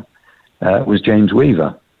Le Mans was James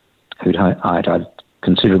Weaver, who'd had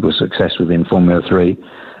considerable success within Formula 3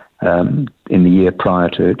 in the year prior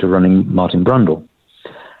to running Martin Brundle.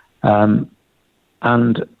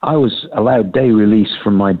 And I was allowed day release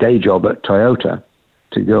from my day job at Toyota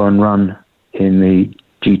to go and run in the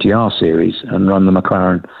GTR series and run the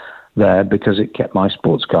McLaren there, because it kept my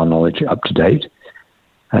sports car knowledge up to date.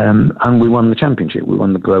 And we won the championship. We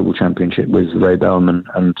won the global championship with Ray Bellman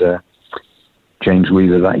and James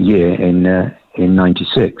Weaver that year in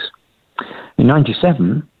 96. In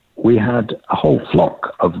 97, we had a whole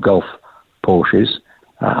flock of Gulf Porsches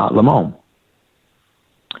at Le Mans.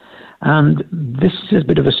 And this is a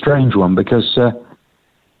bit of a strange one, because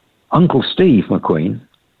Uncle Steve Macqueen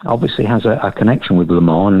obviously has a connection with Le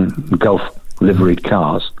Mans and Gulf liveried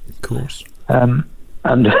cars. Of course. And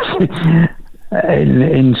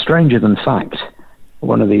in Stranger Than Fact,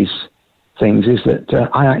 one of these things is that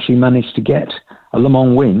I actually managed to get a Le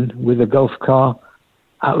Mans win with a Gulf car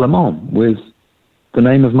at Le Mans with the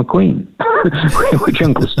name of Macqueen, which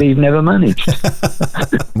Uncle Steve never managed.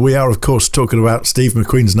 We are, of course, talking about Steve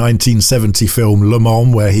McQueen's 1970 film Le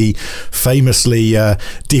Mans, where he famously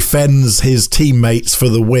defends his teammates for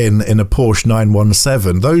the win in a Porsche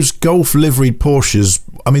 917. Those Gulf liveried Porsches,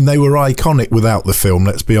 I mean, they were iconic without the film,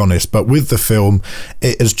 let's be honest, but with the film,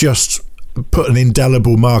 it has just put an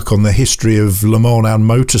indelible mark on the history of Le Mans and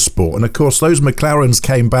motorsport. And of course, those McLarens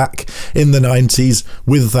came back in the 90s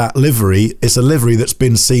with that livery. It's a livery that's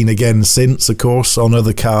been seen again since, of course, on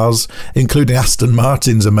other cars, including Aston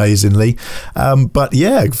Martins, amazingly. But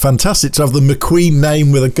yeah, fantastic to have the McQueen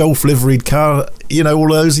name with a Gulf liveried car, you know, all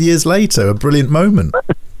those years later. A brilliant moment.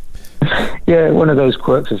 Yeah, one of those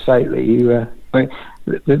quirks of fate that you...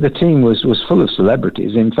 the team was full of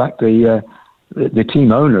celebrities. In fact, the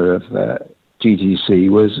team owner of GTC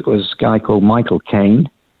was a guy called Michael Caine,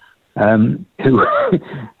 who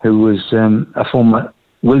was a former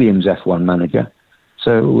Williams F1 manager.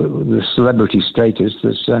 So the celebrity status,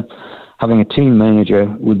 there's having a team manager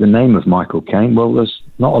with the name of Michael Caine. Well, there's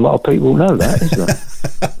not a lot of people know that, is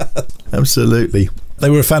there? Absolutely. They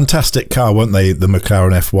were a fantastic car, weren't they, the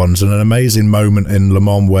McLaren F1s, and an amazing moment in Le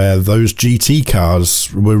Mans where those GT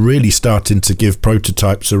cars were really starting to give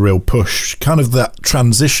prototypes a real push, kind of that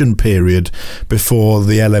transition period before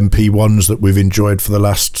the LMP1s that we've enjoyed for the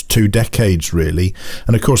last 2 decades, really.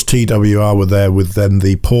 And of course TWR were there with then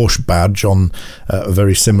the Porsche badge on a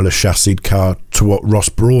very similar chassis car to what Ross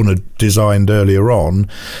Brawn had designed earlier on.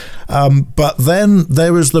 But then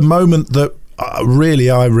there was the moment that really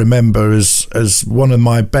I remember as one of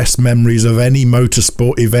my best memories of any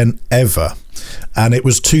motorsport event ever, and it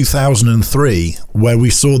was 2003 where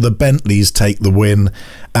we saw the Bentleys take the win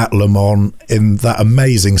at Le Mans in that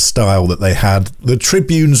amazing style that they had. The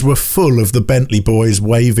tribunes were full of the Bentley boys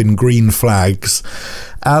waving green flags,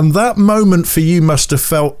 and that moment for you must have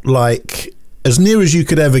felt like as near as you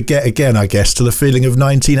could ever get again, I guess, to the feeling of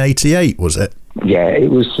 1988, was it? Yeah, it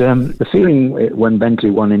was. The feeling when Bentley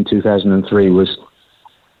won in 2003 was,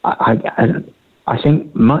 I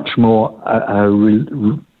think, much more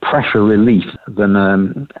pressure relief than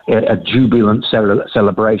a jubilant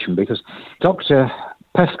celebration, because Dr.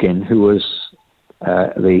 Pefkin, who was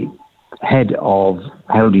the head of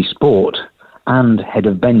Audi Sport and head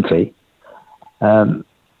of Bentley,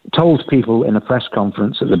 told people in a press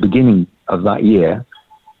conference at the beginning of that year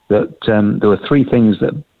that there were 3 things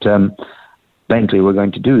that Bentley were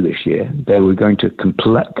going to do this year. They were going to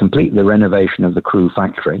complete the renovation of the Crewe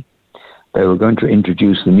factory. They were going to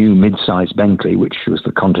introduce the new mid-size Bentley, which was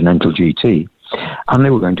the Continental GT, and they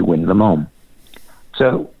were going to win Le Mans.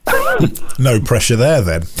 So no pressure there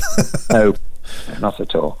then. No, not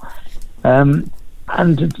at all. And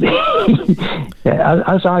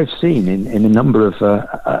as I've seen in a number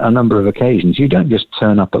of occasions, you don't just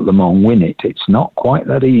turn up at Le Mans, win it. It's not quite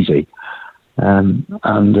that easy. And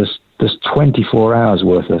there's 24 hours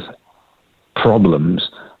worth of problems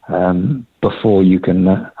before you can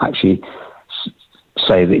actually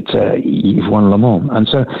say that you've won Le Mans. And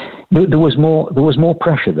so there was more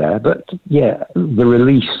pressure there. But yeah, the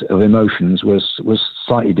release of emotions was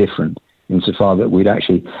slightly different insofar that we'd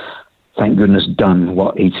actually, thank goodness, done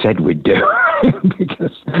what he said we'd do,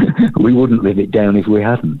 because we wouldn't live it down if we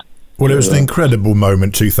hadn't. Well, it was an incredible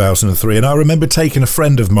moment, 2003, and I remember taking a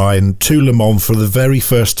friend of mine to Le Mans for the very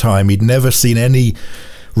first time. He'd never seen any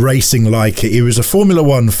racing like it. He was a Formula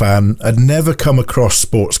One fan, had never come across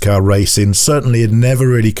sports car racing, certainly had never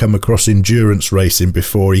really come across endurance racing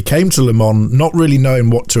before. He came to Le Mans not really knowing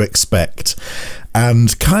what to expect,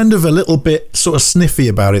 and kind of a little bit sort of sniffy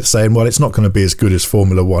about it, saying, well, it's not going to be as good as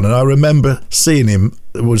Formula One. And I remember seeing him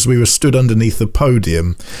as we were stood underneath the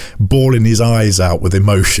podium, bawling his eyes out with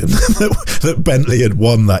emotion that Bentley had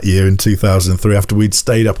won that year in 2003, after we'd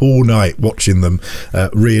stayed up all night watching them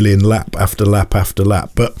reeling lap after lap after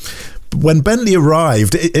lap. But when Bentley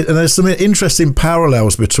arrived, and there's some interesting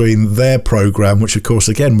parallels between their programme, which of course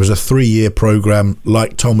again was a 3-year programme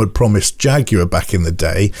like Tom had promised Jaguar back in the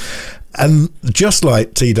day. And just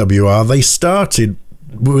like TWR, they started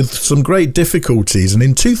with some great difficulties. And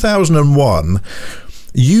in 2001,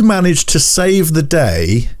 you managed to save the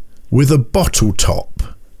day with a bottle top.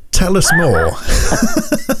 Tell us more.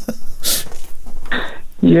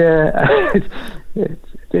 Yeah,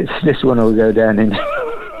 this one will go down in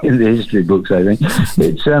the history books, I think.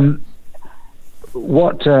 It's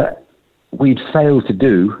what we'd failed to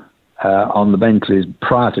do on the Bentleys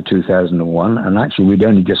prior to 2001, and actually we'd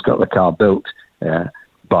only just got the car built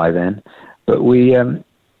by then, but we'd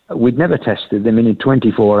never tested them in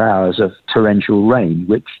 24 hours of torrential rain,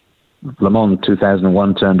 which Le Mans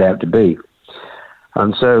 2001 turned out to be.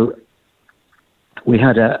 And so we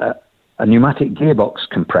had a pneumatic gearbox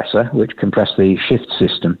compressor which compressed the shift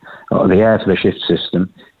system, or the air for the shift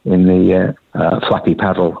system, in the flappy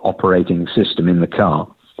paddle operating system in the car,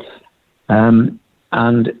 and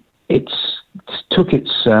it took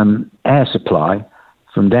its air supply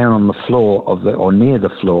from down on the floor or near the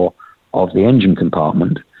floor of the engine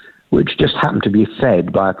compartment, which just happened to be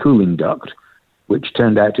fed by a cooling duct, which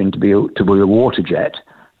turned out to be a water jet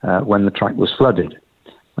when the track was flooded.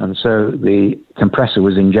 And so the compressor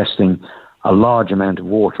was ingesting a large amount of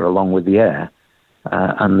water along with the air,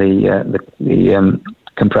 and the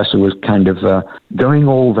compressor was kind of going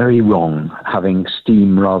all very wrong, having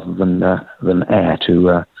steam rather than air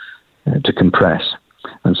to compress.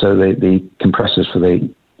 And so the compressors for the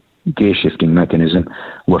gear shifting mechanism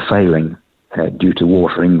were failing due to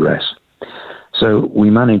water ingress. So we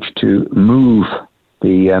managed to move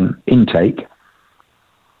the intake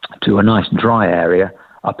to a nice dry area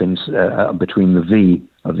up in between the V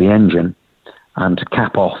of the engine, and to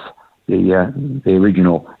cap off the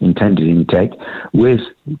original intended intake with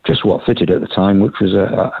just what fitted at the time, which was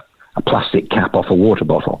a plastic cap off a water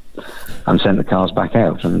bottle. and sent the cars back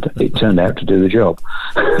out, and it turned out to do the job.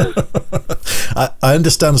 I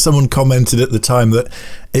understand someone commented at the time that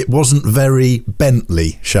it wasn't very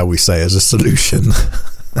Bentley, shall we say, as a solution.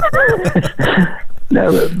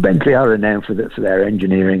 No, Bentley are renowned for their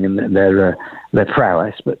engineering and their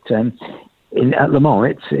prowess, but at Le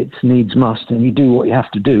Mans, it's needs must, and you do what you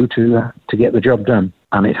have to do to get the job done.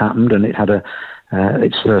 And it happened, and it had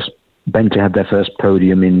Bentley had their first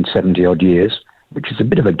podium in 70 odd years, which is a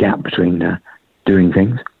bit of a gap between doing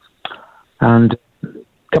things. And a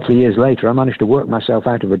couple of years later, I managed to work myself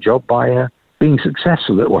out of a job by being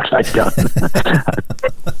successful at what I'd done.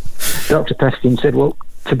 Dr. Peskin said, well,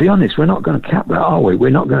 to be honest, we're not going to cap that, are we? We're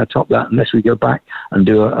not going to top that unless we go back and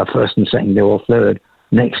do a first and second or third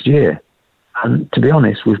next year. And to be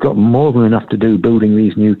honest, we've got more than enough to do building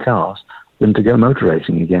these new cars than to go motor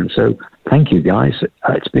racing again. So thank you, guys.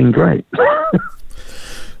 It's been great.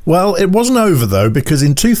 Well, it wasn't over, though, because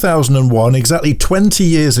in 2001, exactly 20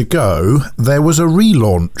 years ago, there was a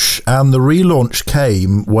relaunch. And the relaunch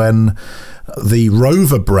came when the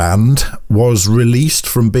Rover brand was released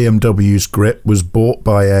from BMW's grip, was bought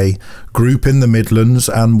by a group in the Midlands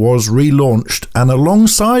and was relaunched. And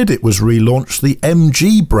alongside it was relaunched the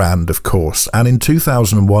MG brand, of course. And in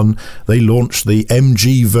 2001, they launched the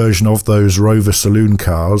MG version of those Rover saloon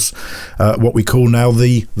cars, what we call now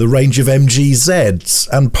the range of MGZs.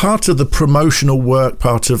 And part of the promotional work,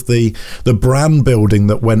 part of the brand building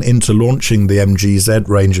that went into launching the MGZ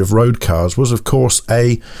range of road cars was, of course,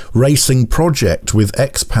 a racing project with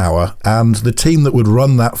X-Power, and the team that would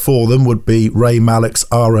run that for them would be Ray Malek's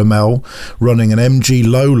RML running an MG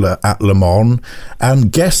Lola at Le Mans.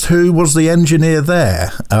 And guess who was the engineer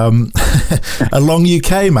there? Along you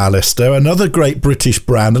came, Alastair, another great British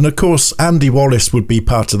brand, and of course Andy Wallace would be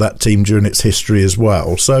part of that team during its history as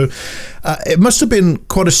well. So it must have been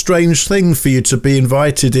quite a strange thing for you to be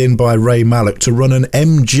invited in by Ray Malek to run an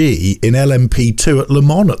MG in LMP2 at Le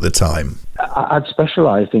Mans at the time. I'd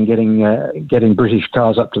specialised in getting British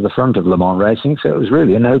cars up to the front of Le Mans racing, so it was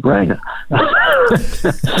really a no-brainer.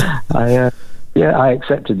 I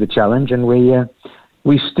accepted the challenge, and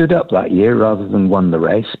we stood up that year rather than won the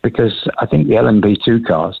race, because I think the LMP2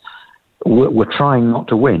 cars were trying not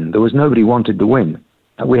to win. There was nobody wanted to win.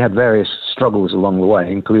 We had various struggles along the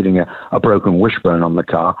way, including a broken wishbone on the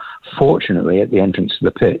car. Fortunately, at the entrance to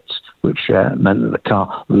the pits, which meant that the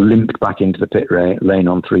car limped back into the pit lane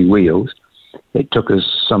on three wheels. It took us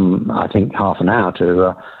I think half an hour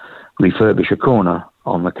to refurbish a corner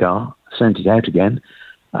on the car, sent it out again.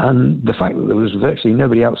 And the fact that there was virtually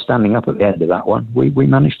nobody else standing up at the end of that one, we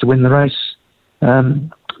managed to win the race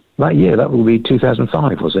that year. That will be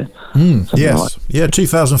 2005, was it? Yes. Like. Yeah,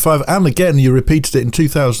 2005. And again, you repeated it in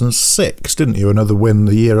 2006, didn't you? Another win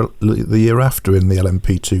the year after in the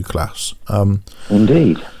LMP2 class.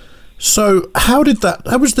 Indeed. So how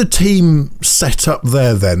was the team set up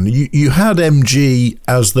there then? You had MG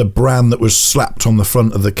as the brand that was slapped on the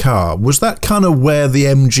front of the car. Was that kind of where the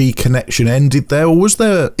MG connection ended there, or was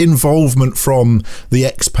there involvement from the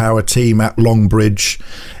X-Power team at Longbridge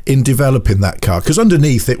in developing that car? Because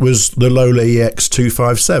underneath it was the Lola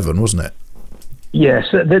EX257, wasn't it? Yes.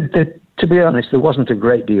 To be honest, there wasn't a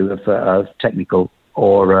great deal of technical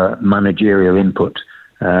or managerial input.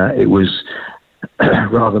 It was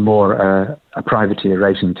rather more a privateer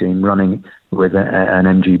racing team running with an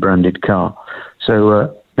MG branded car.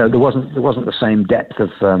 So no, there wasn't the same depth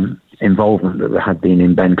of involvement that there had been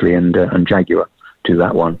in Bentley and Jaguar to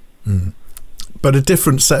that one. But a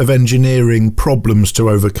different set of engineering problems to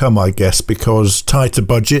overcome, I guess, because tighter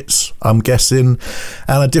budgets, I'm guessing,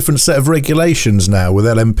 and a different set of regulations now with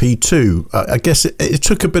LMP2. I guess it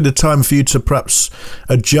took a bit of time for you to perhaps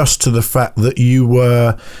adjust to the fact that you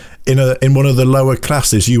were in one of the lower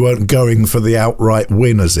classes. You weren't going for the outright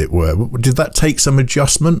win, as it were. Did that take some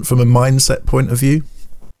adjustment from a mindset point of view?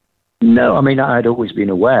 No, I mean, I'd always been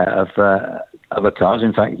aware of other cars.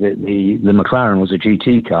 In fact, the McLaren was a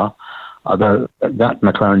GT car, although that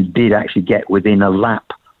McLaren did actually get within a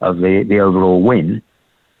lap of the overall win,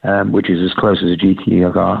 which is as close as a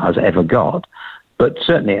GT car has ever got. But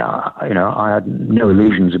certainly, I had no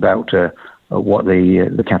illusions about what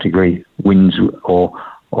the category wins or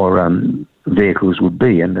vehicles would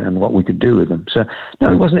be and what we could do with them. So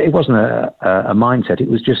no, it wasn't a mindset. It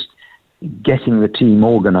was just getting the team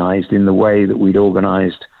organised in the way that we'd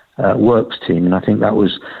organised Works team, and I think that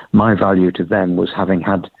was my value to them, was having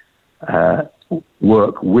had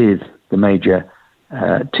work with the major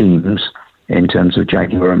teams in terms of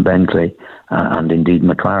Jaguar and Bentley and indeed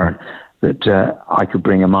McLaren, that I could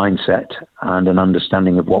bring a mindset and an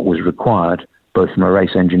understanding of what was required, both from a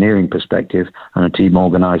race engineering perspective and a team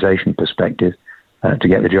organisation perspective, to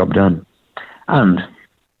get the job done. And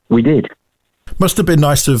we did. Must have been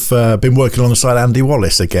nice to have been working alongside Andy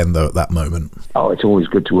Wallace again, though, at that moment. Oh, it's always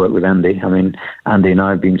good to work with Andy. I mean, Andy and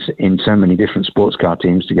I have been in so many different sports car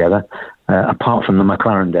teams together, apart from the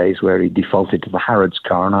McLaren days where he defaulted to the Harrods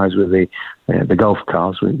car and I was with the Golf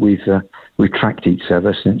cars. We've tracked each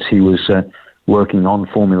other since he was working on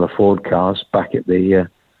Formula Ford cars back at the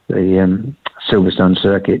Silverstone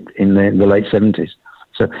circuit in the late 70s.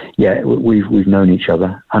 So, yeah, we've known each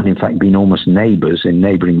other and, in fact, been almost neighbours in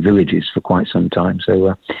neighbouring villages for quite some time.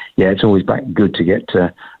 So, yeah, it's always good to get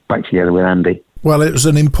back together with Andy. Well, it was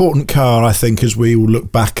an important car, I think, as we all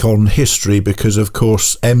look back on history, because, of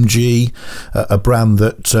course, MG, a brand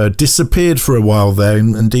that disappeared for a while there.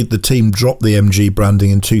 Indeed, the team dropped the MG branding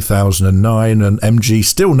in 2009, and MG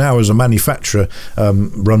still now as a manufacturer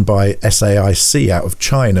run by SAIC out of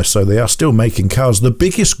China, so they are still making cars. The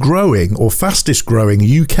biggest growing or fastest growing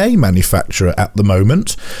UK manufacturer at the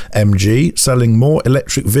moment, MG, selling more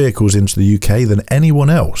electric vehicles into the UK than anyone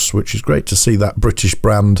else, which is great to see that British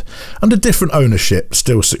brand under different ownership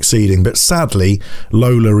still succeeding. But sadly,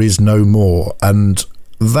 Lola is no more, and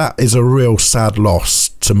that is a real sad loss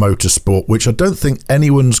to motorsport, which I don't think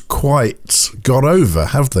anyone's quite got over,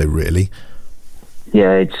 have they really?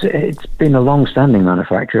 Yeah, it's been a long-standing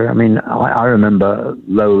manufacturer. I mean, I remember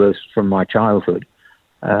Lolas from my childhood,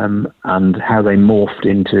 and how they morphed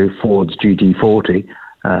into Ford's GT40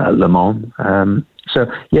 at Le Mans. So,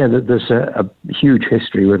 yeah, there's a huge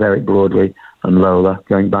history with Eric Broadley and Lola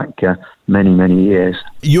going back many, many years.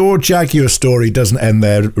 Your Jaguar story doesn't end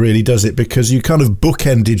there, really, does it? Because you kind of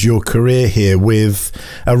bookended your career here with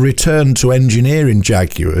a return to engineering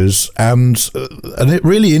Jaguars, and a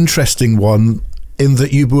really interesting one in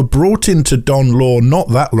that you were brought into Don Law not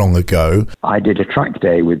that long ago. I did a track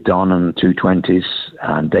day with Don and 220s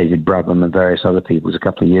and David Brabham and various other people a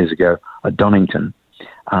couple of years ago at Donington.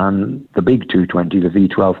 And the big 220, the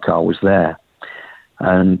V12 car, was there.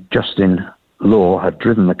 And Justin Law had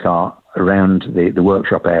driven the car around the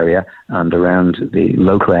workshop area and around the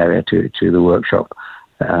local area to the workshop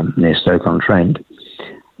near Stoke-on-Trent,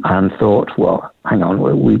 and thought, well, hang on,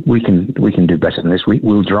 we can do better than this.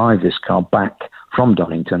 We'll drive this car back from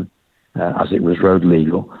Donington, as it was road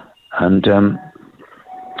legal, and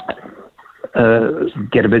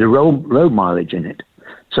get a bit of road mileage in it.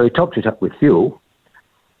 So he topped it up with fuel,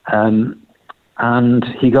 and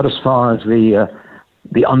he got as far as the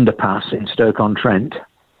underpass in Stoke-on-Trent,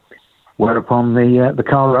 whereupon the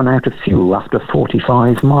car ran out of fuel after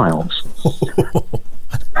 45 miles.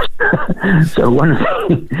 So one of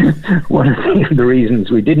the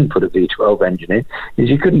reasons we didn't put a V12 engine in is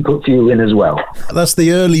you couldn't put fuel in as well. That's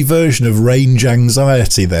the early version of range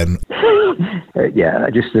anxiety then. Yeah,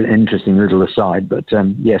 just an interesting little aside, but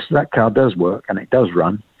yes, that car does work and it does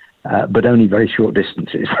run. But only very short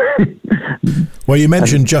distances. Well, you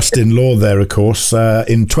mentioned Justin Law there, of course.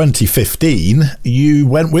 In 2015, you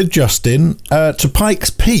went with Justin to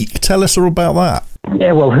Pike's Peak. Tell us all about that.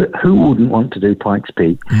 Yeah, well, who wouldn't want to do Pike's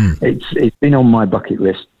Peak? It's been on my bucket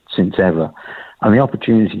list since ever. And the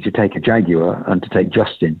opportunity to take a Jaguar and to take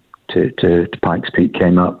Justin to Pike's Peak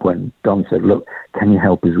came up when Don said, look, can you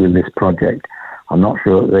help us with this project? I'm not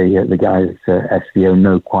sure the guys at SVO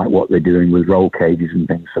know quite what they're doing with roll cages and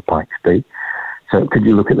things for Pike's Peak. So could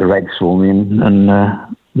you look at the regs for me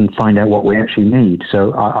and find out what we actually need?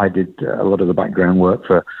 So I did a lot of the background work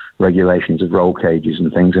for regulations of roll cages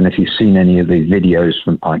and things. And if you've seen any of the videos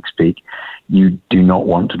from Pike's Peak, you do not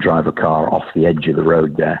want to drive a car off the edge of the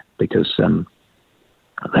road there, because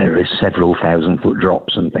there is several 1,000-foot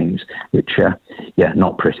drops and things, which,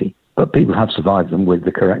 not pretty. But people have survived them with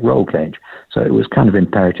the correct roll cage. So it was kind of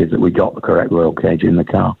imperative that we got the correct roll cage in the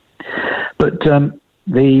car. But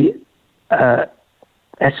the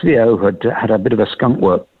SVO had a bit of a skunk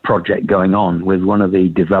work project going on with one of the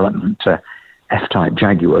development F-Type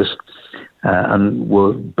Jaguars, and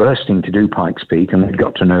were bursting to do Pike's Peak, and they'd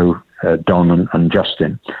got to know Don and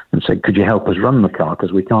Justin and said, could you help us run the car?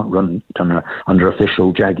 Because we can't run it under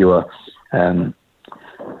official Jaguar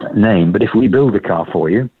name, but if we build a car for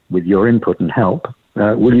you with your input and help,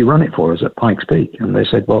 will you run it for us at Pike's Peak? And they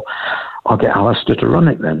said, well, I'll get Alastair to run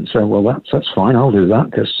it then. So, well, that's fine, I'll do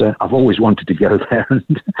that, because I've always wanted to go there,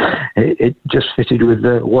 and it just fitted with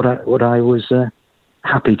what I was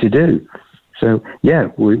happy to do. So, yeah,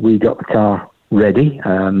 we got the car ready,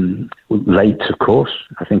 late, of course.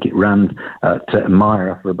 I think it ran at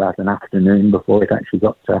Myra for about an afternoon before it actually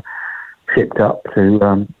got shipped up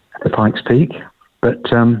to Pike's Peak. But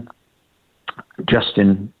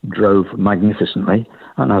Justin drove magnificently,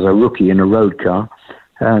 and as a rookie in a road car,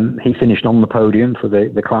 he finished on the podium for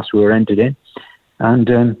the class we were entered in,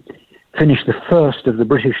 and finished the first of the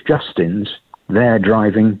British Justins there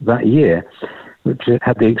driving that year, which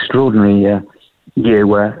had the extraordinary year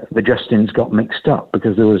where the Justins got mixed up,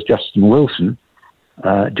 because there was Justin Wilson,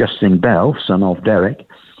 Justin Bell, son of Derek,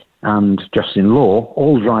 and Justin Law,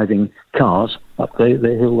 all driving cars up the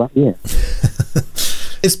hill that year.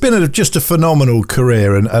 It's been just a phenomenal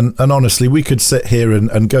career, and honestly, we could sit here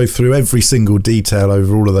and go through every single detail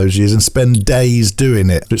over all of those years and spend days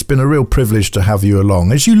doing it. It's been a real privilege to have you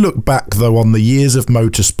along. As you look back, though, on the years of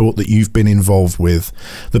motorsport that you've been involved with,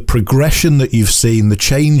 the progression that you've seen, the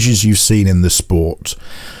changes you've seen in the sport,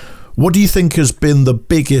 what do you think has been the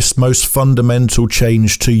biggest, most fundamental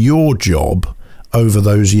change to your job over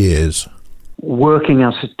those years? Working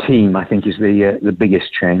as a team, I think, is the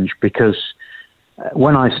biggest change, because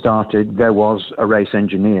when I started, there was a race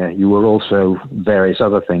engineer. You were also various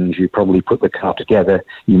other things. You probably put the car together.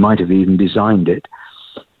 You might have even designed it.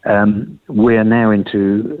 We're now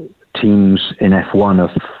into teams in F1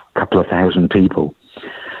 of a couple of thousand people.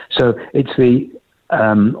 So it's the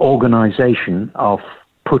organisation of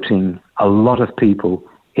putting a lot of people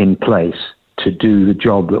in place to do the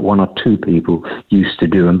job that one or two people used to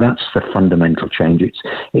do. And that's the fundamental change.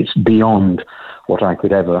 It's beyond what I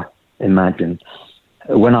could ever imagine.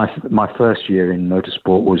 When my first year in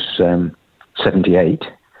motorsport was 78,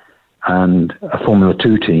 and a Formula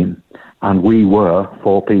 2 team, and we were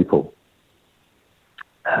 4 people.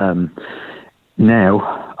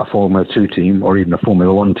 Now, a Formula 2 team, or even a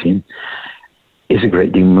Formula 1 team, is a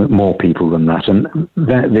great deal more people than that. And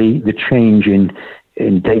the change in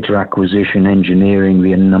data acquisition, engineering,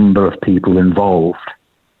 the number of people involved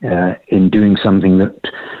in doing something that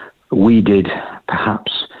we did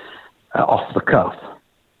perhaps off the cuff,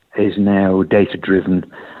 is now data-driven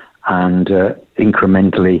and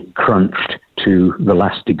incrementally crunched to the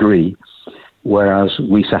last degree, whereas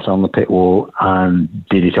we sat on the pit wall and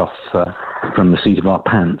did it off from the seat of our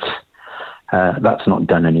pants. That's not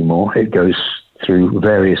done anymore. It goes through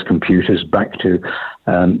various computers back to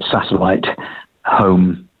satellite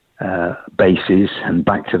home bases and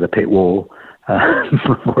back to the pit wall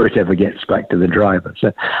before it ever gets back to the driver.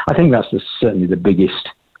 So I think that's certainly the biggest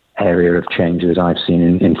area of change that I've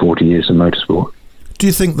seen in 40 years of motorsport. Do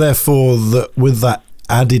you think, therefore, that with that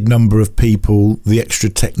added number of people, the extra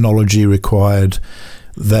technology required,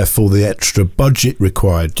 therefore the extra budget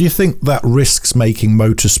required, do you think that risks making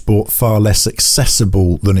motorsport far less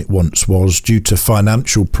accessible than it once was due to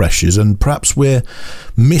financial pressures, and perhaps we're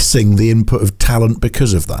missing the input of talent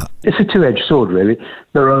because of that? It's a two-edged sword, really.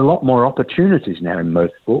 There are a lot more opportunities now in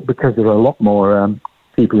motorsport because there are a lot more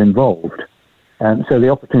people involved. So the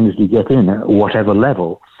opportunity to get in at whatever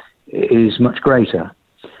level is much greater.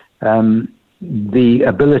 The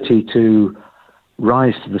ability to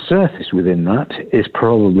rise to the surface within that is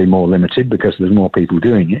probably more limited because there's more people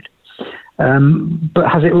doing it. But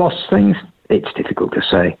has it lost things? It's difficult to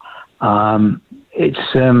say.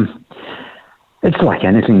 It's like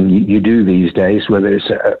anything you do these days, whether it's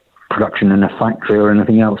a production in a factory or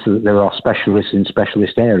anything else, there are specialists in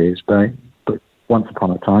specialist areas, but once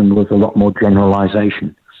upon a time, there was a lot more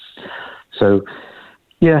generalisation. So,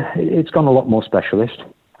 yeah, it's gone a lot more specialist.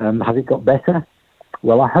 Has it got better?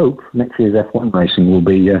 Well, I hope next year's F1 racing will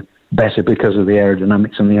be better because of the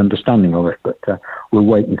aerodynamics and the understanding of it, but we'll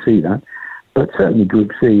wait and see that. But certainly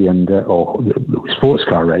Group C or sports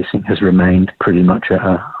car racing has remained pretty much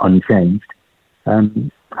unchanged.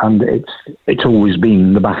 And it's always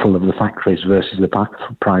been the battle of the factories versus the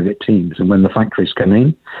private teams. And when the factories come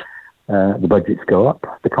in, the budgets go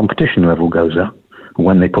up, the competition level goes up. And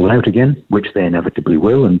when they pull out again, which they inevitably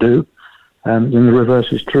will and do, then the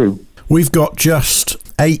reverse is true. We've got just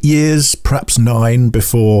 8 years, perhaps 9,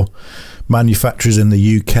 before manufacturers in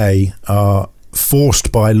the UK are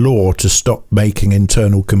forced by law to stop making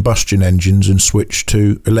internal combustion engines and switch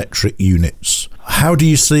to electric units. How do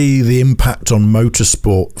you see the impact on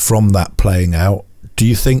motorsport from that playing out? Do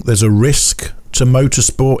you think there's a risk to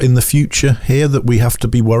motorsport in the future here that we have to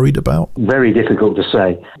be worried about? Very difficult to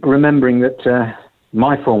say. Remembering that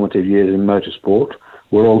my formative years in motorsport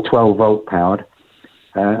were all 12-volt powered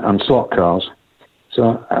and slot cars.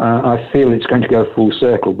 So I feel it's going to go full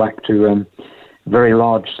circle back to very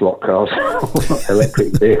large slot cars,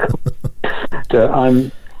 electric vehicles. So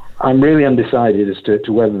I'm really undecided as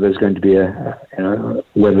to whether there's going to be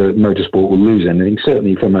whether motorsport will lose anything.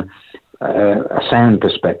 Certainly from a sound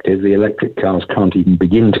perspective, the electric cars can't even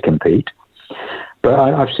begin to compete. But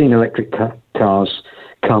I've seen electric cars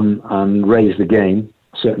come and raise the game,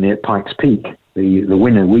 certainly at Pike's Peak. The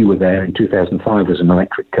winner, we were there in 2005, was an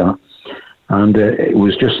electric car. And it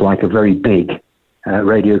was just like a very big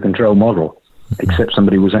radio control model, except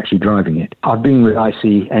somebody was actually driving it. I've been with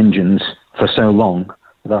IC engines for so long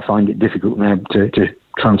but I find it difficult now to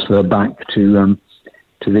transfer back to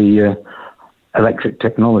the electric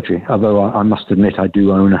technology, although I must admit I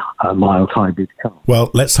do own a mild hybrid car. Well,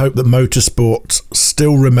 let's hope that motorsport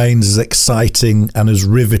still remains as exciting and as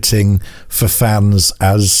riveting for fans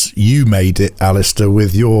as you made it, Alastair,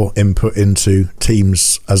 with your input into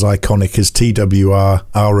teams as iconic as TWR,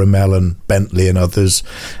 RML and Bentley and others,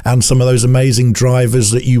 and some of those amazing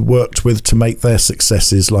drivers that you worked with to make their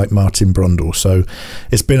successes like Martin Brundle. So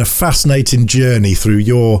it's been a fascinating journey through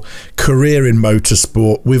your career in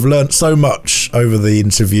motorsport. We've learnt so much over the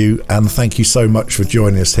interview, and thank you so much for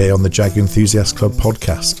joining us here on the Jaguar Enthusiast Club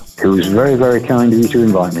podcast. It was very, very kind of you to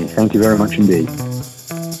invite me. Thank you very much indeed.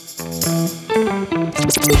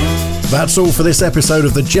 That's all for this episode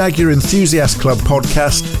of the Jaguar Enthusiast Club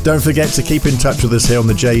podcast. Don't forget to keep in touch with us here on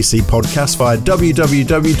the JEC podcast via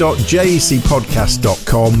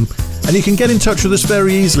www.jecpodcast.com. And you can get in touch with us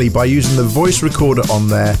very easily by using the voice recorder on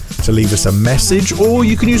there to leave us a message, or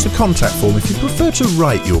you can use the contact form if you prefer to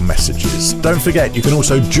write your messages. Don't forget, you can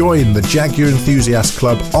also join the Jaguar Enthusiast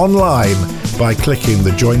Club online by clicking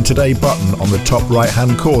the Join Today button on the top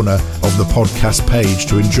right-hand corner of the podcast page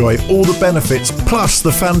to enjoy all the benefits, plus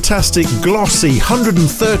the fantastic glossy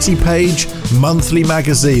 130-page monthly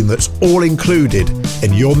magazine that's all included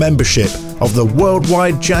in your membership of the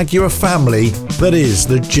worldwide Jaguar family that is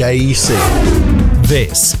the JEC.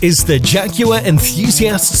 This is the Jaguar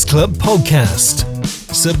Enthusiasts Club podcast.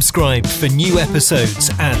 Subscribe for new episodes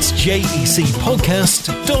at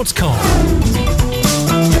jecpodcast.com.